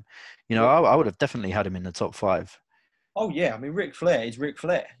time. You know, I would have definitely had him in the top 5. Oh yeah, I mean, Ric Flair is Ric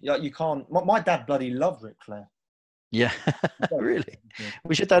Flair. Like, you can't. My dad bloody loved Ric Flair. Yeah, really.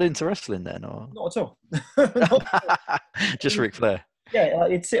 Was your dad into wrestling then, or not at all? Just Ric Flair. Yeah,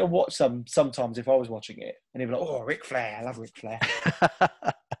 he'd sit and watch sometimes if I was watching it, and he'd be like, "Oh, Ric Flair, I love Ric Flair."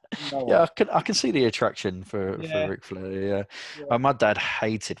 Yeah, I can see the attraction for Ric Flair. Yeah. My dad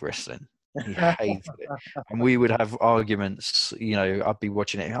hated wrestling. He hated it, and we would have arguments. You know, I'd be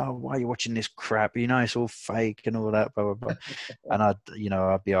watching it. Oh, why are you watching this crap? You know, it's all fake and all that, blah blah blah. And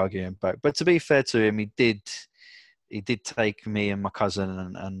I'd be arguing back. But to be fair to him, he did take me and my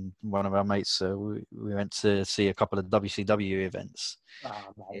cousin and one of our mates. We went to see a couple of WCW events. I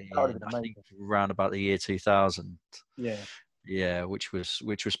think around about the year 2000. Yeah. Yeah, which was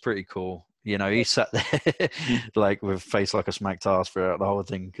pretty cool. You know, he sat there like with a face like a smacked ass throughout the whole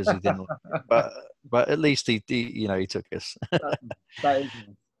thing because he didn't. but at least he took us. That is.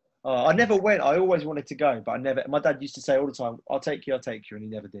 I never went. I always wanted to go, but I never. My dad used to say all the time, "I'll take you," and he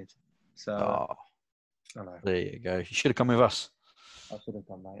never did. So, I know. There you go. You should have come with us. I should have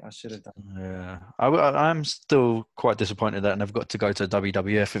done, mate. I should have done. Yeah, I'm still quite disappointed that I never got to go to a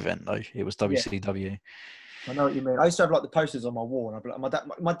WWF event though. It was WCW. Yeah. I know what you mean. I used to have like the posters on my wall, and I'd be like,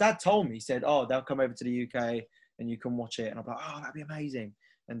 my dad told me, he said, "Oh, they'll come over to the UK and you can watch it," and I'm like, "Oh, that'd be amazing."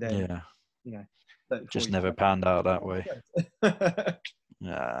 And then, just never panned out that way.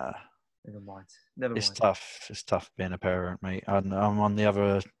 Yeah. Never mind. It's tough. It's tough being a parent, mate. I'm on the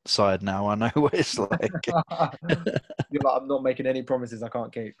other side now. I know what it's like. You're like, I'm not making any promises I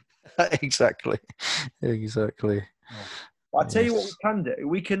can't keep. Exactly. I'll tell you what we can do.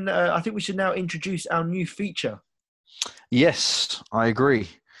 We can. I think we should now introduce our new feature. Yes, I agree.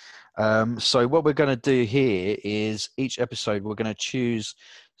 So what we're going to do here is each episode we're going to choose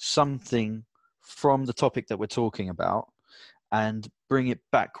something from the topic that we're talking about and bring it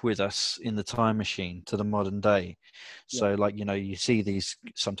back with us in the time machine to the modern day. So like, you see these,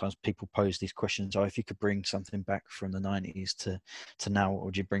 sometimes people pose these questions, if you could bring something back from the 90s to now, what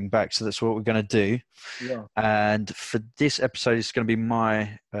would you bring back? So that's what we're going to do. Yeah. And for this episode, it's going to be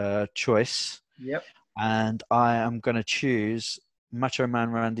my choice. Yep. And I am going to choose Macho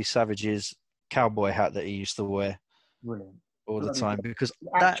Man Randy Savage's cowboy hat that he used to wear all the time, because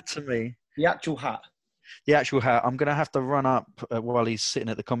that to me, the actual hat, I'm going to have to run up while he's sitting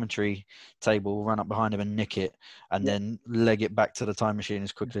at the commentary table, run up behind him and nick it, and then leg it back to the time machine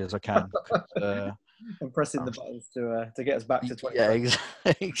as quickly as I can. And pressing the buttons to get us back to 20. Yeah,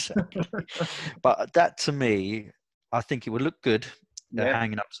 exactly. But that to me, I think it would look good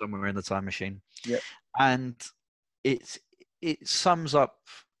hanging up somewhere in the time machine. Yeah. And it sums up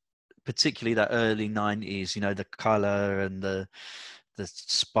particularly that early 90s, the color and the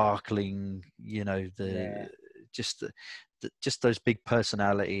sparkling, just those big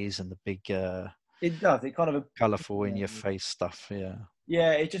personalities and the big it does, it kind of colorful in your face stuff.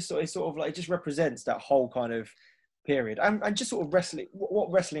 It just represents that whole kind of period and just sort of wrestling,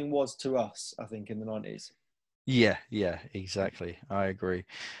 what wrestling was to us, I think, in the 90s. Yeah, exactly. I agree.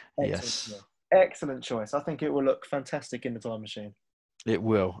 Excellent choice. I think it will look fantastic in the time machine. It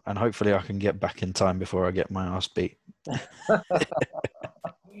will, and hopefully I can get back in time before I get my ass beat.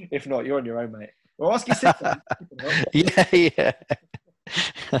 If not, you're on your own, mate. Well, ask your sister. Yeah.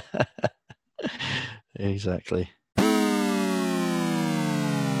 Exactly.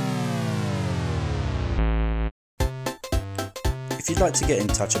 If you'd like to get in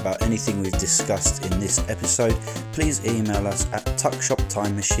touch about anything we've discussed in this episode, please email us at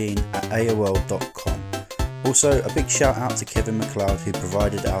tuckshoptimemachine@aol.com. Also, a big shout out to Kevin MacLeod, who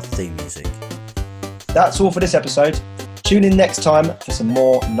provided our theme music. That's all for this episode. Tune in next time for some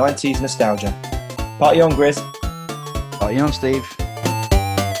more 90s nostalgia. Party on, Grizz. Party on, Steve.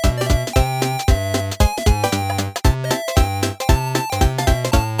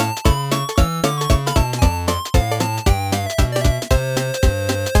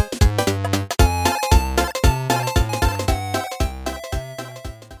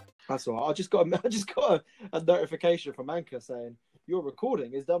 That's all right. I just got a notification from Anchor saying your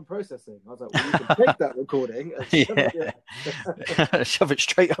recording is done processing. I was like, well, you can take that recording and shove it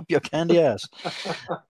straight up your candy ass.